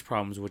their biggest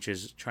problems, which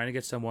is trying to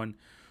get someone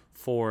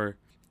for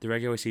the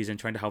regular season,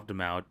 trying to help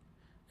them out,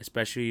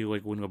 especially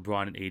like when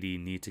LeBron and AD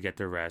need to get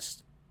their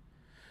rest.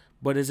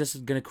 But is this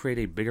going to create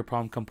a bigger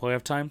problem come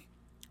playoff time?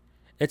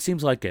 It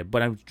seems like it,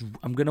 but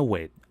I'm going to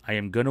wait. I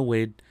am going to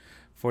wait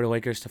for the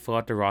Lakers to fill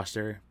out the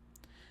roster.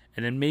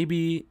 And then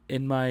maybe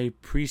in my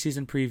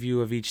preseason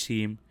preview of each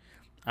team,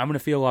 I'm going to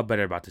feel a lot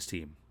better about this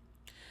team.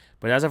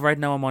 But as of right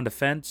now, I'm on the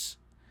fence.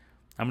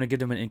 I'm going to give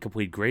them an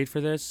incomplete grade for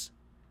this.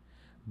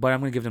 But I'm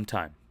going to give them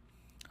time.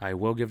 I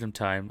will give them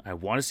time. I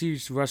want to see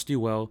Russ do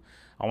well.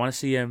 I want to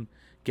see him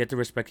get the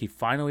respect he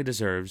finally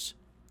deserves.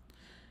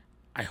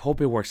 I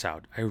hope it works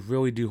out. I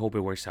really do hope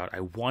it works out. I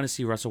want to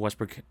see Russell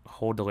Westbrook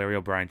hold the Larry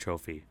O'Brien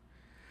trophy.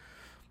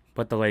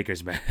 But the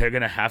Lakers, man, they're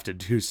going to have to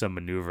do some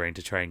maneuvering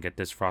to try and get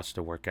this roster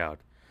to work out.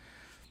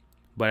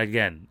 But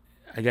again,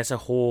 I guess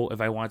if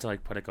I wanted to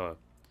like put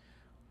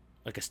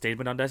like a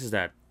statement on this, is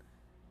that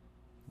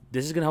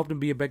this is going to help them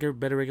be a better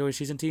regular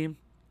season team,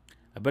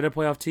 a better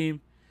playoff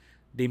team.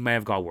 They may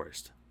have got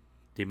worse.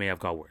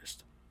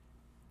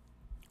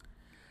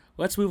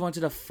 Let's move on to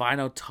the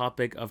final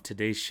topic of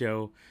today's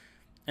show,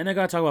 and I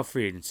got to talk about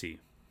free agency.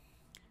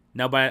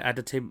 Now, at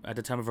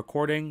the time of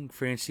recording,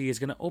 free agency is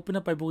going to open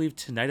up, I believe,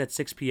 tonight at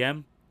 6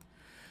 p.m.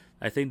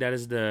 I think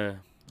that's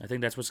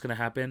what's going to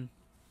happen.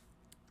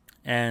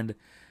 And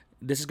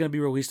this is going to be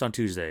released on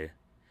Tuesday,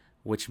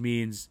 which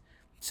means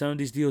some of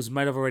these deals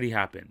might have already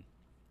happened.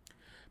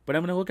 But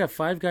I'm going to look at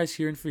 5 guys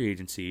here in free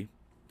agency,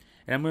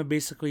 and I'm going to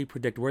basically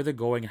predict where they're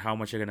going and how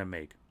much they're going to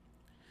make.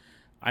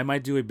 I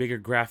might do a bigger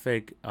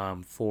graphic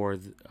for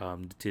the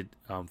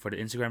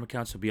Instagram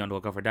account, so be on the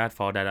lookout for that.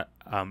 Follow that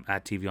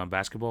at TV on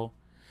Basketball.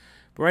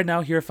 But right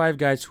now, here are 5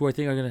 guys who I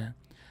think are gonna.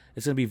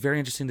 It's gonna be very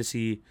interesting to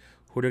see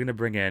who they're gonna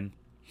bring in,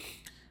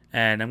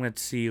 and I'm gonna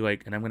see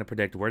and I'm gonna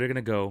predict where they're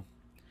gonna go,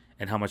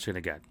 and how much they're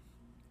gonna get.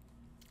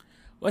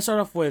 Let's start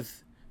off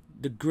with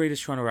the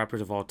greatest Toronto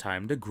Raptors of all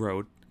time, the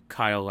GOAT,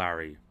 Kyle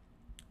Lowry.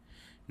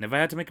 And if I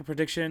had to make a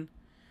prediction,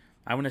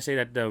 I'm gonna say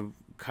that the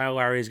Kyle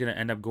Lowry is gonna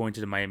end up going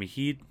to the Miami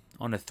Heat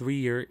on a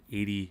 3-year,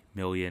 $80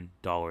 million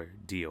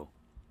deal.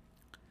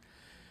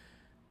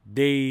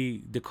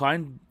 They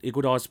declined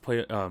Iguodala's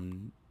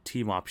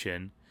team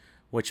option,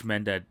 which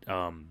meant that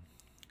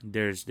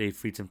they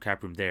freed some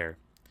cap room there,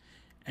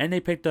 and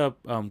they picked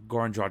up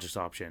Goran Dragic's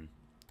option,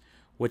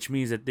 which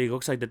means that it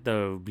looks like that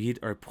the Heat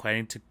are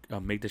planning to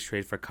make this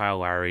trade for Kyle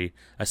Lowry,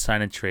 a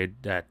sign and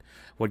trade that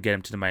would get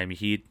him to the Miami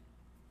Heat.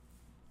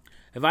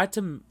 If I had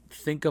to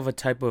think of a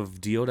type of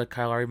deal that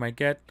Kyle Lowry might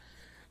get,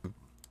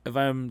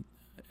 in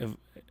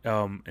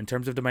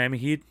terms of the Miami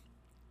Heat,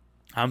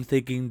 I'm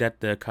thinking that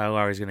the Kyle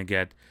Lowry is going to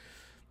get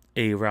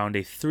around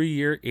a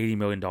 3-year, $80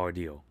 million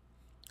deal.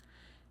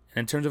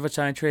 And in terms of a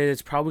sign trade,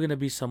 it's probably going to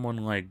be someone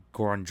like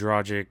Goran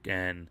Dragic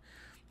and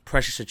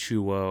Precious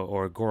Achiuwa,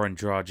 or Goran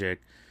Dragic.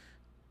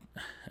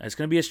 It's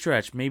going to be a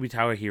stretch, maybe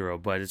Tyler Hero,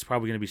 but it's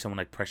probably going to be someone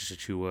like Precious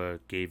Achiuwa,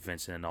 Gabe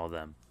Vincent, and all of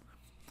them.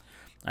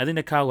 I think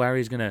that Kyle Lowry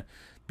is going to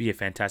be a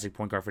fantastic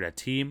point guard for that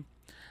team.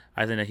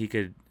 I think that he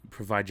could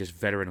provide just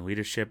veteran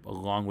leadership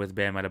along with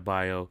Bam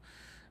Adebayo,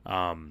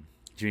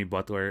 Jimmy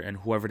Butler, and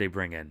whoever they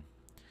bring in.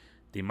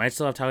 They might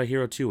still have Tyler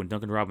Hero too and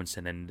Duncan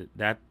Robinson, and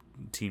that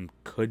team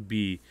could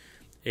be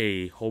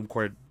a home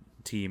court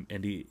team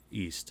in the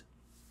East.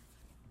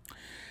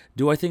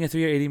 Do I think a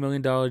 3-year, $80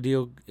 million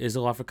deal is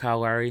a lot for Kyle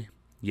Lowry?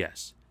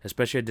 Yes,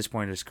 especially at this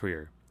point in his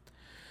career.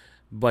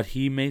 But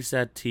he makes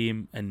that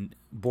team a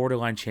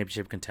borderline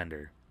championship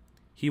contender.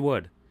 He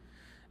would.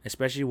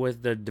 Especially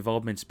with the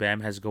developments Bam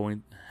has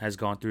gone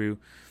through,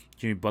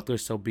 Jimmy Butler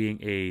still being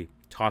a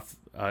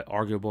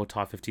arguable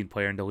top 15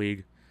 player in the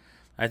league.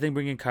 I think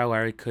bringing Kyle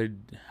Lowry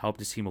could help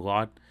this team a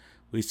lot.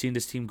 We've seen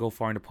this team go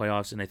far in the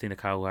playoffs, and I think that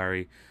Kyle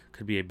Lowry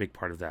could be a big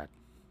part of that.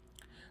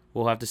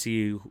 We'll have to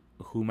see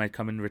who might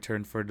come in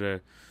return for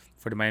the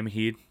Miami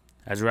Heat.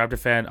 As a Raptor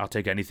fan, I'll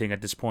take anything at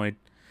this point,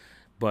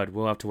 but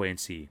we'll have to wait and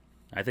see.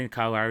 I think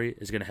Kyle Lowry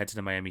is going to head to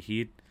the Miami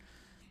Heat.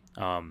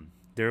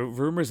 There are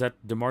rumors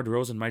that DeMar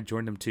DeRozan might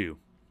join them too.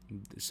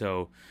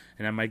 So,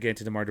 and I might get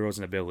into DeMar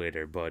DeRozan a bit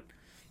later. But,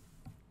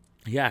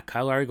 yeah,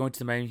 Kyle Lowry going to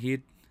the Miami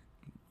Heat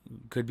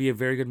could be a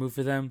very good move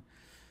for them.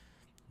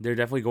 They're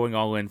definitely going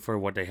all in for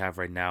what they have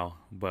right now.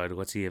 But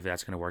let's see if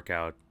that's going to work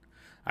out.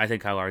 I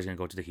think Kyle Lowry is going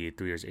to go to the Heat,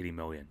 3 years, $80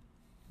 million.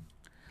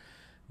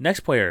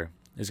 Next player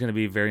is going to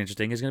be very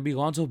interesting. Is going to be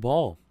Lonzo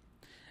Ball.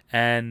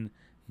 And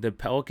the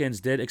Pelicans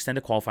did extend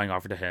a qualifying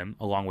offer to him,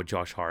 along with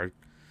Josh Hart.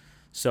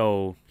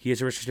 So he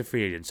is a restricted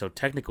free agent. So not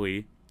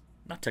technically,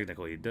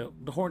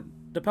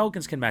 the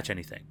Pelicans can match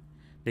anything.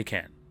 They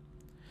can.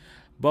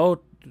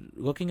 But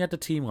looking at the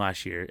team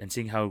last year and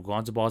seeing how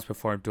Lonzo Ball has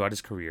performed throughout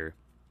his career,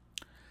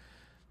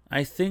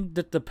 I think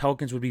that the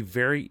Pelicans would be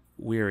very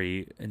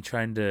weary in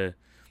trying to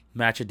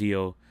match a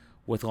deal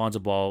with Lonzo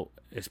Ball,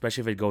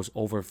 especially if it goes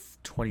over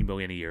 $20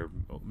 million a year,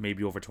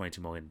 maybe over $22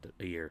 million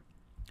a year.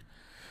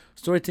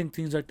 So I think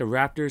teams like the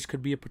Raptors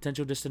could be a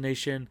potential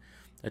destination,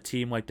 a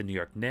team like the New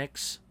York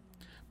Knicks.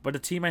 But the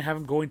team I have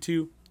him going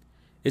to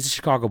is the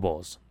Chicago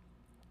Bulls.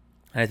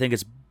 And I think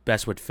it's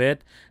best would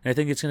fit. And I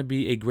think it's going to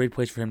be a great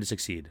place for him to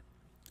succeed.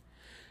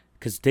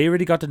 Because they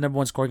already got the number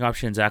 1 scoring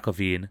option in Zach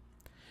LaVine.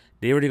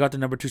 They already got the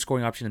number 2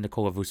 scoring option in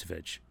Nikola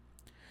Vucevic.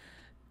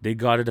 They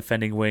got a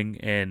defending wing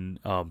in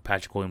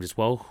Patrick Williams as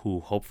well,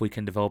 who hopefully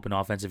can develop an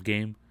offensive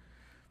game.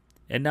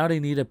 And now they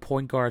need a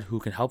point guard who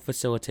can help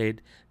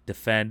facilitate,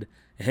 defend,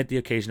 and hit the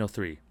occasional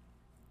 3.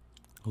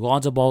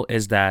 Lonzo Ball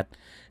is that,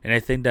 and I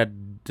think that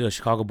the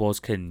Chicago Bulls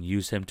can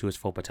use him to his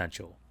full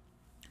potential.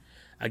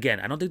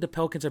 Again, I don't think the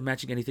Pelicans are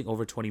matching anything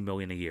over $20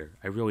 million a year.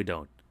 I really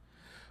don't.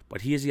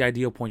 But he is the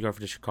ideal point guard for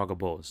the Chicago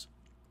Bulls.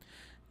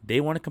 They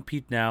want to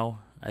compete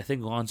now. I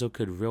think Lonzo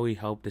could really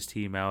help this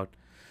team out.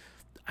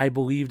 I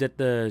believe that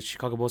the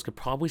Chicago Bulls could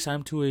probably sign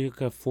him to a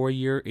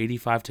 4-year,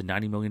 $85 to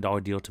 $90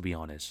 million deal, to be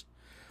honest.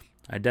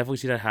 I definitely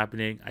see that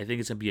happening. I think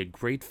it's going to be a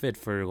great fit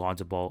for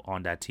Lonzo Ball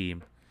on that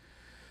team.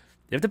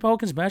 If the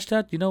Pelicans match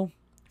that,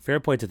 fair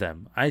play to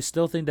them. I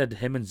still think that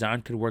him and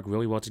Zion could work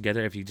really well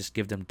together if you just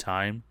give them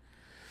time.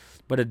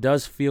 But it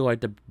does feel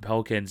like the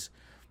Pelicans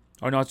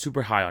are not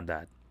super high on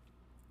that.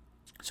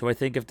 So I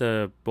think if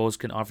the Bulls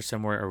can offer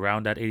somewhere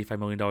around that $85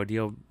 million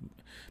deal,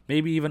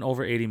 maybe even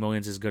over $80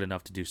 million is good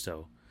enough to do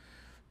so.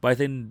 But I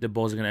think the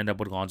Bulls are going to end up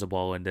with Lonzo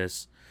Ball in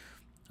this.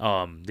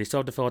 They still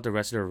have to fill out the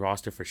rest of their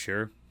roster for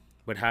sure.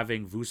 But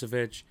having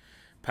Vucevic,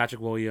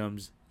 Patrick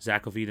Williams,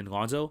 Zach LaVine, and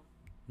Lonzo,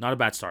 not a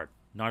bad start.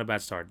 Not a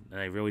bad start. And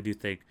I really do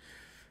think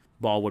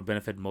Ball would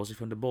benefit mostly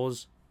from the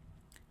Bulls.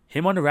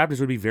 Him on the Raptors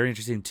would be very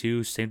interesting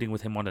too. Same thing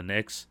with him on the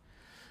Knicks.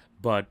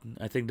 But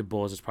I think the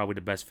Bulls is probably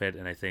the best fit,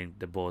 and I think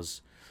the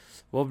Bulls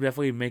will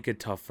definitely make it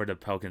tough for the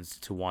Pelicans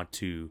to want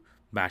to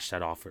match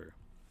that offer.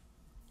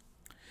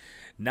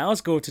 Now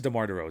let's go to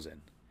DeMar DeRozan.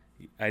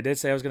 I did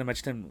say I was going to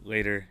mention him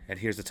later, and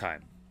here's the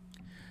time.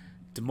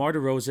 DeMar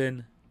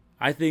DeRozan,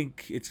 I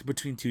think it's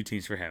between two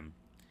teams for him.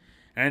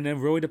 And it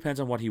really depends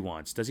on what he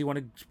wants. Does he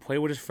want to play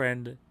with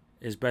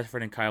his best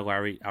friend in Kyle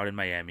Lowry out in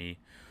Miami?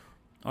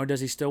 Or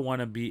does he still want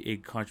to be a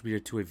contributor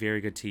to a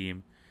very good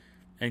team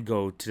and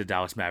go to the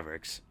Dallas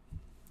Mavericks?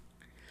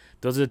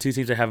 Those are the two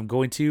teams I have him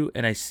going to,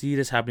 and I see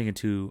this happening in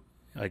two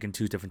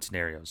different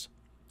scenarios.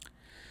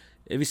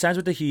 If he signs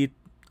with the Heat,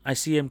 I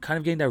see him kind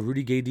of getting that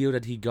Rudy Gay deal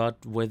that he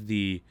got with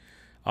the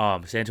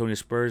San Antonio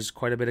Spurs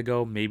quite a bit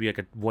ago. Maybe like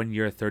a 1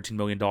 year, $13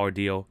 million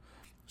deal.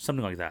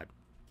 Something like that.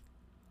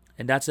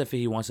 And that's if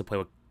he wants to play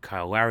with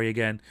Kyle Lowry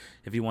again,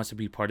 if he wants to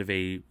be part of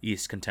a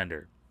East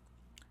contender.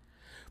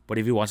 But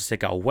if he wants to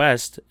stick out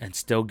West and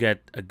still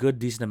get a good,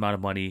 decent amount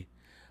of money,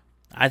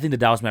 I think the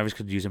Dallas Mavericks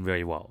could use him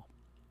very well.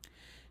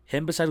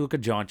 Him beside Luka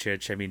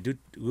Doncic, I mean,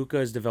 Luka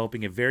is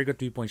developing a very good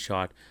three-point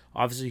shot.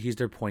 Obviously, he's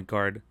their point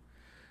guard.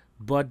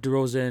 But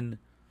DeRozan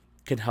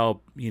can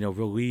help,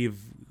 relieve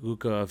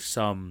Luka of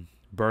some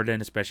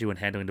burden, especially when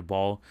handling the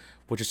ball,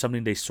 which is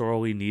something they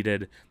sorely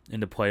needed in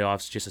the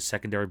playoffs, just a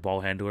secondary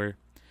ball handler.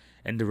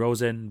 And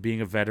DeRozan, being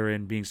a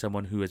veteran, being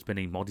someone who has been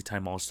a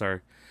multi-time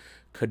All-Star,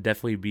 could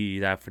definitely be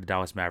that for the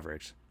Dallas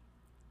Mavericks.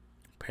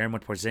 Pair him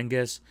with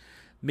Porzingis,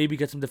 maybe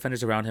get some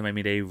defenders around him. I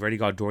mean, they already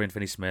got Dorian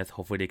Finney-Smith.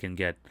 Hopefully they can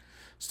get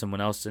someone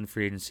else in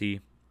free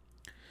agency.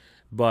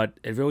 But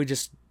it really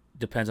just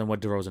depends on what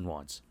DeRozan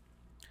wants.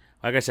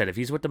 Like I said, if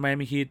he's with the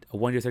Miami Heat, a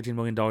 1 year, $13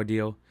 million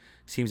deal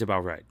seems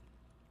about right.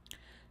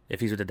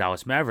 If he's with the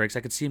Dallas Mavericks,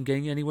 I could see him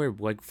getting anywhere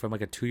from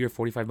a 2 year,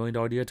 $45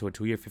 million deal to a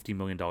 2 year, $50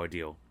 million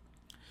deal.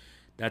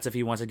 That's if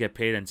he wants to get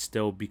paid and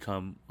still be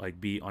on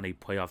a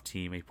playoff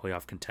team, a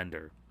playoff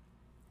contender.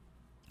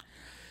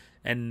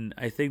 And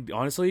I think,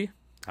 honestly,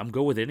 I'm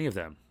good with any of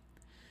them.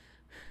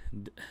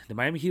 The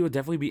Miami Heat would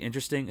definitely be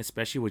interesting,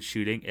 especially with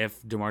shooting,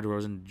 if DeMar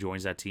DeRozan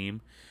joins that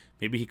team.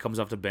 Maybe he comes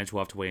off the bench,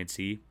 we'll have to wait and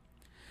see.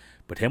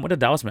 But him with the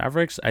Dallas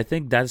Mavericks, I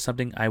think that is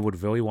something I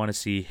would really want to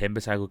see, him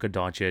beside Luka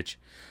Doncic.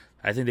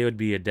 I think they would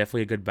be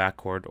definitely a good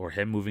backcourt, or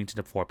him moving to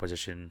the 4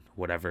 position,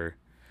 whatever.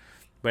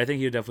 But I think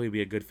he would definitely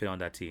be a good fit on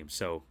that team.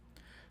 So,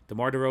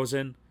 DeMar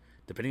DeRozan,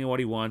 depending on what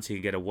he wants, he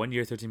can get a 1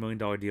 year, $13 million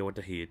deal with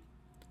the Heat.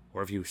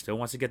 Or if he still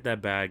wants to get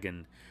that bag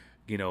and,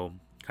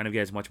 kind of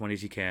get as much money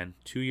as he can,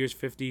 2 years,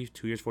 2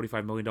 years,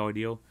 $45 million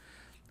deal,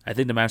 I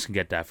think the Mavs can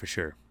get that for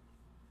sure.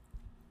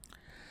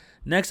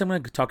 Next, I'm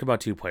going to talk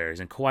about two players,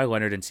 and Kawhi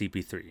Leonard and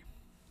CP3.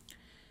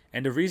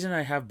 And the reason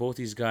I have both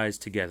these guys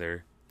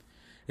together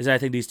is that I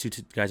think these two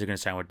guys are going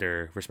to sign with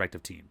their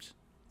respective teams.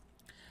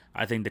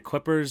 I think the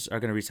Clippers are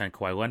going to re-sign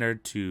Kawhi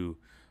Leonard to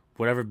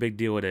whatever big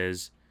deal it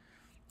is.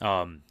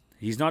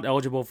 He's not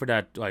eligible for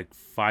that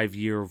 5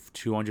 year,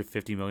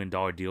 $250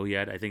 million deal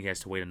yet. I think he has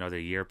to wait another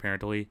year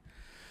apparently.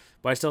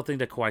 But I still think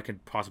that Kawhi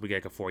could possibly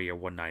get a 4 year,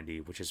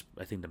 $190, which is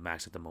I think the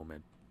max at the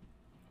moment.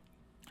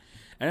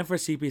 And then for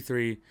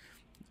CP3,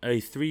 a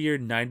 3 year,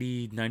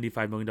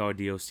 $95 million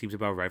deal seems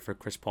about right for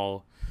Chris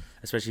Paul,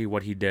 especially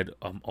what he did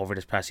over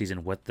this past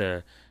season with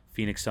the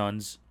Phoenix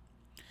Suns.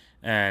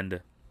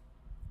 And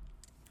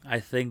I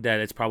think that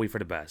it's probably for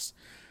the best.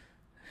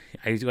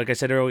 Like I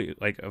said earlier,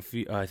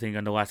 I think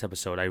on the last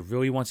episode, I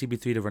really want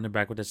CP3 to run it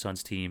back with the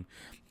Suns team.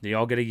 They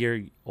all get a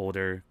year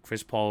older.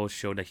 Chris Paul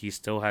showed that he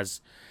still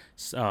has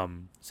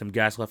some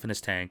gas left in his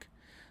tank.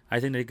 I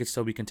think they could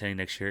still be contending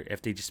next year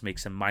if they just make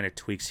some minor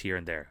tweaks here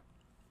and there.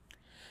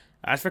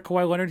 As for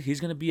Kawhi Leonard,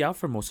 he's going to be out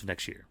for most of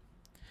next year.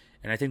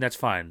 And I think that's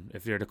fine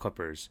if they're the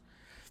Clippers.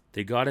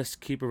 They got to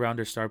keep around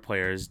their star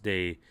players.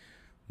 They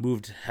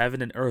moved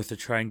heaven and earth to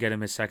try and get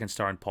him his second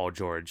star in Paul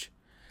George.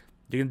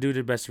 They're going to do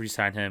their best to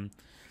re-sign him.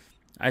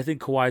 I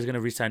think Kawhi is going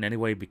to re-sign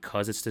anyway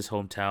because it's his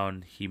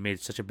hometown. He made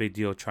such a big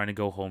deal trying to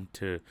go home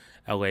to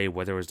LA,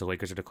 whether it was the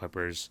Lakers or the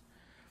Clippers.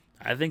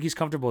 I think he's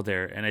comfortable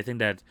there, and I think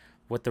that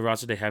with the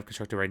roster they have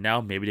constructed right now,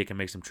 maybe they can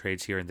make some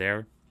trades here and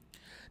there.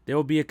 They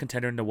will be a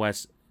contender in the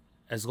West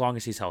as long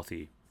as he's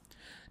healthy.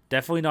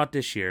 Definitely not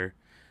this year,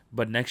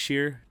 but next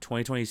year,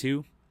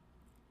 2022,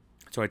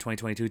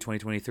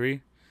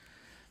 2023,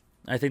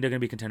 I think they're going to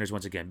be contenders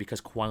once again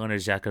because Kawhi Leonard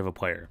is that good of a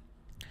player.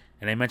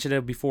 And I mentioned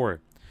it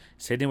before.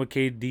 Same thing with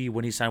KD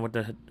when he signed with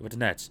the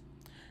Nets.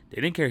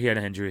 They didn't care he had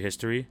an injury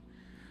history,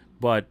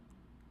 but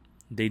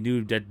they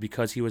knew that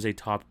because he was a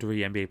top 3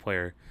 NBA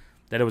player,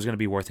 that it was going to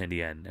be worth it in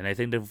the end. And I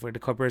think that for the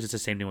Clippers, it's the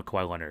same thing with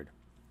Kawhi Leonard.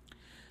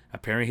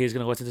 Apparently, he's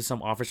going to listen to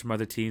some offers from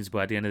other teams, but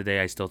at the end of the day,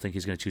 I still think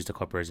he's going to choose the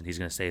Clippers and he's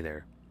going to stay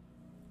there.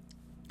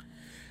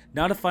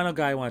 Now, the final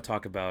guy I want to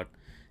talk about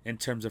in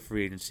terms of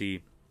free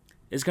agency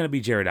is going to be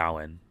Jared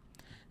Allen.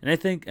 And I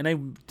think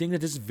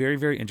that this is very,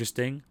 very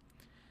interesting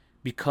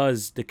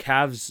because the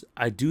Cavs,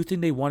 I do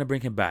think they want to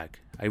bring him back.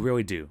 I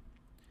really do.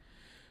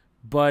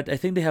 But I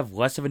think they have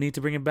less of a need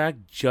to bring him back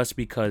just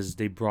because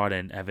they brought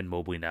in Evan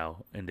Mobley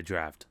now in the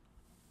draft.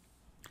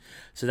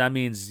 So that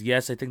means,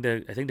 yes, I think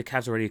the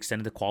Cavs already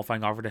extended the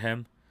qualifying offer to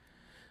him.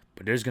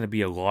 But there's going to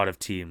be a lot of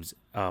teams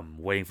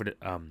waiting for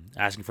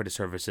asking for the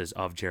services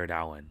of Jared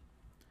Allen.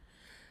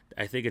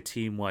 I think the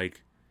team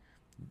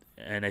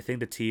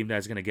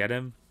that's going to get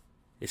him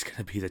is going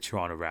to be the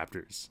Toronto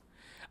Raptors.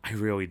 I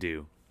really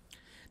do.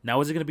 Now,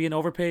 is it going to be an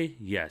overpay?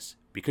 Yes,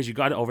 because you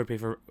got to overpay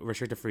for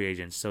restricted free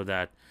agents so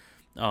that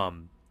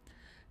the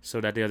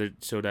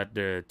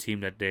team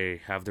that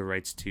they have the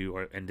rights to,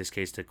 or in this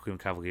case the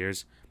Cleveland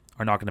Cavaliers,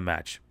 are not going to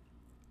match.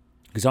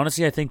 Because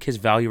honestly, I think his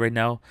value right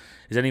now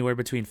is anywhere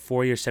between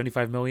 4 years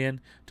 $75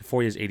 million to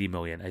 4 years $80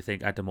 million. I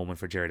think at the moment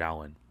for Jared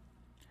Allen.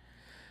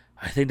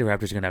 I think the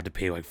Raptors are going to have to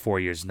pay like 4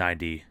 years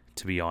 $90.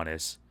 To be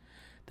honest,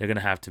 they're going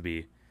to have to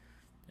be.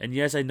 And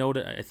yes, I know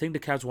that I think the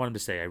Cavs want him to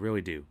stay. I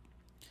really do.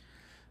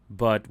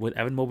 But with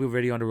Evan Mobley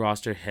already on the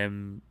roster,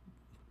 him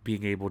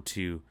being able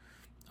to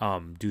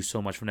do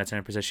so much from that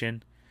center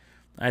position,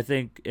 I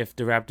think if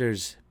the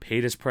Raptors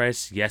paid his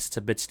price, yes, it's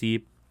a bit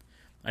steep.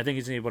 I think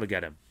he's able to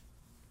get him.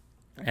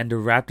 And the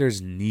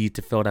Raptors need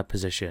to fill that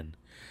position.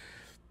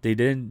 They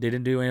didn't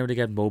do anything to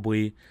get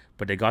Mobley,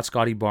 but they got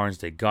Scotty Barnes,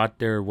 they got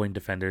their wing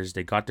defenders,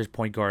 they got their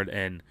point guard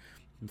and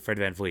Fred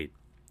VanVleet.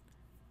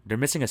 They're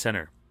missing a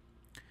center.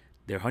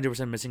 They're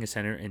 100% missing a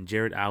center, and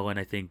Jared Allen,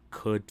 I think,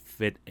 could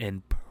fit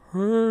in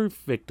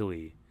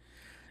perfectly.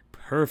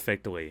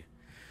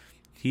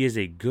 He is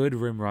a good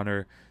rim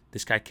runner.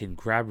 This guy can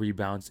grab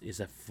rebounds,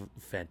 is a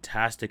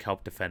fantastic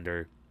help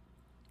defender.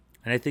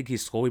 And I think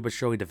he's slowly but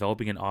surely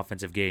developing an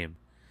offensive game.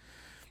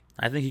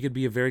 I think he could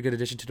be a very good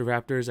addition to the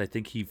Raptors. I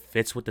think he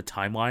fits with the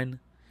timeline.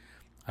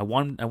 I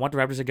want the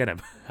Raptors to get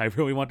him. I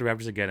really want the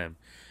Raptors to get him.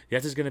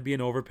 Yes, it's going to be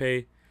an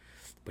overpay,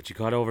 but you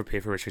got to overpay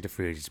for restricted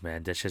free agents,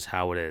 man. That's just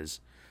how it is.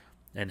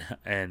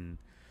 And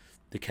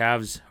the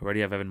Cavs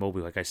already have Evan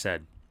Mobley, like I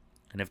said.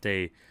 And if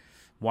they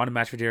want to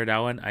match for Jared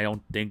Allen, I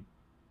don't think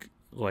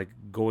like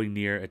going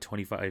near a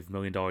 $25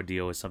 million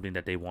deal is something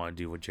that they want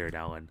to do with Jared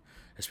Allen,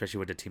 especially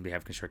with the team they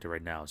have constructed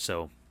right now.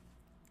 So,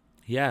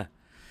 yeah,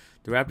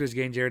 the Raptors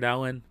gain Jared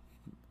Allen.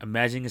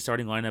 Imagining a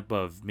starting lineup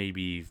of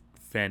maybe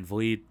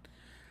VanVleet.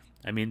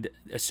 I mean,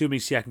 assuming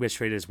Siakam gets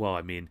traded as well.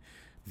 I mean,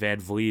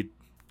 VanVleet,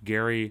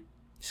 Gary,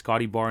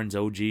 Scotty Barnes,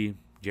 OG,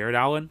 Jared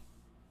Allen.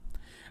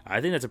 I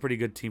think that's a pretty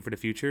good team for the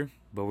future,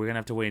 but we're going to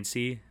have to wait and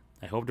see.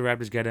 I hope the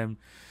Raptors get him.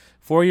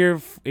 4-year,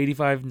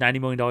 $85, $90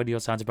 million deal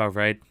sounds about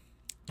right.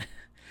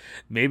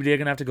 Maybe they're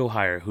going to have to go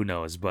higher. Who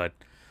knows? But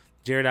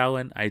Jared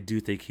Allen, I do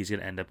think he's going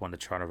to end up on the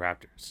Toronto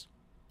Raptors.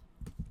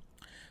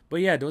 But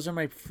yeah, those are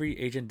my free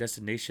agent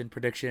destination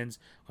predictions.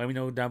 Let me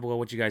know down below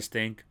what you guys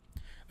think.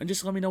 And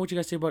just let me know what you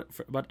guys think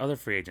about other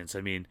free agents.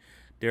 I mean,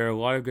 there are a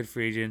lot of good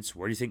free agents.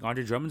 Where do you think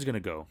Andre Drummond's going to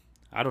go?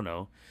 I don't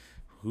know.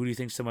 Who do you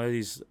think some of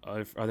these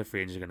other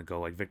free agents are going to go,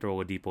 like Victor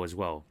Oladipo as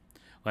well?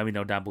 Let me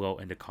know down below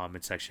in the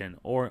comment section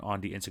or on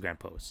the Instagram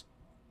post.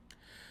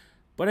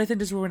 But I think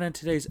this is where we're going to end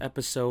today's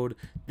episode.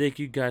 Thank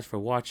you guys for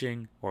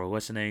watching or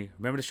listening.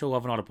 Remember to show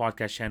love on all the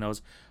podcast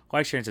channels.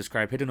 Like, share, and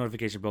subscribe. Hit the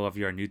notification bell if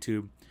you're on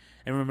YouTube.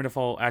 And remember to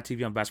follow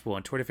 @TV on Basketball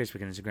on Twitter,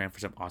 Facebook, and Instagram for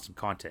some awesome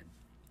content.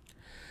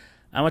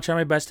 I'm going to try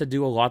my best to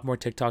do a lot more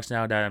TikToks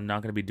now that I'm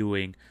not going to be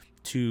doing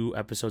 2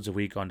 episodes a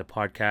week on the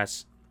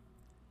podcast.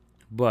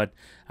 But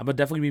I'm going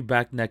to definitely be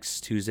back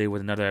next Tuesday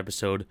with another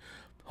episode.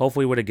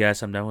 Hopefully with a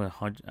guest. I'm going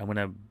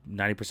to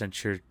 90%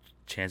 sure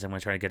chance I'm going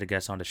to try to get a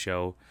guest on the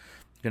show.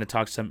 I'm going to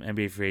talk some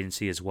NBA free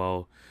agency as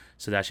well.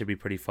 So that should be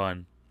pretty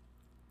fun.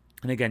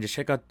 And again, just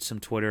check out some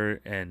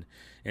Twitter and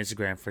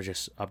Instagram for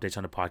just updates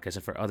on the podcast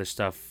and for other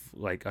stuff,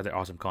 like other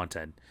awesome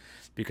content.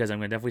 Because I'm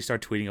going to definitely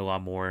start tweeting a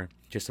lot more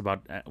just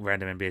about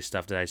random NBA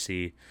stuff that I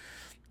see.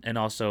 And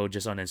also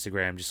just on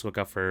Instagram, just look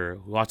out for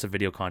lots of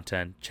video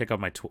content. Check out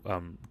my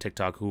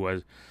TikTok,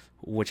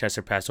 which has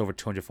surpassed over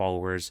 200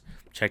 followers.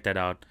 Check that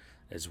out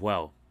as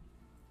well.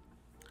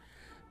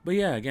 But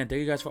yeah, again, thank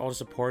you guys for all the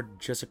support.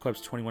 Just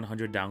eclipsed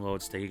 2,100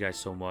 downloads. Thank you guys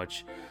so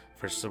much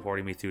for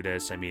supporting me through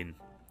this. I mean,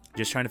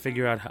 just trying to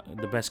figure out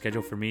the best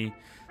schedule for me.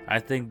 I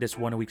think this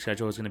 1 week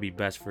schedule is going to be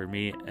best for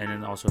me and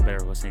then also a better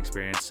listening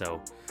experience. So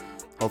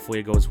hopefully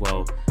it goes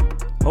well.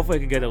 Hopefully I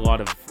can get a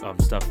lot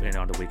of stuff in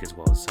on the week as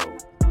well. So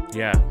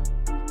yeah,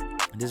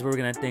 this is where we're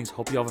going to end things.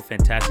 Hope you all have a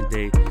fantastic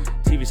day.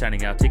 TV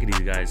signing out. Take it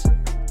easy, guys.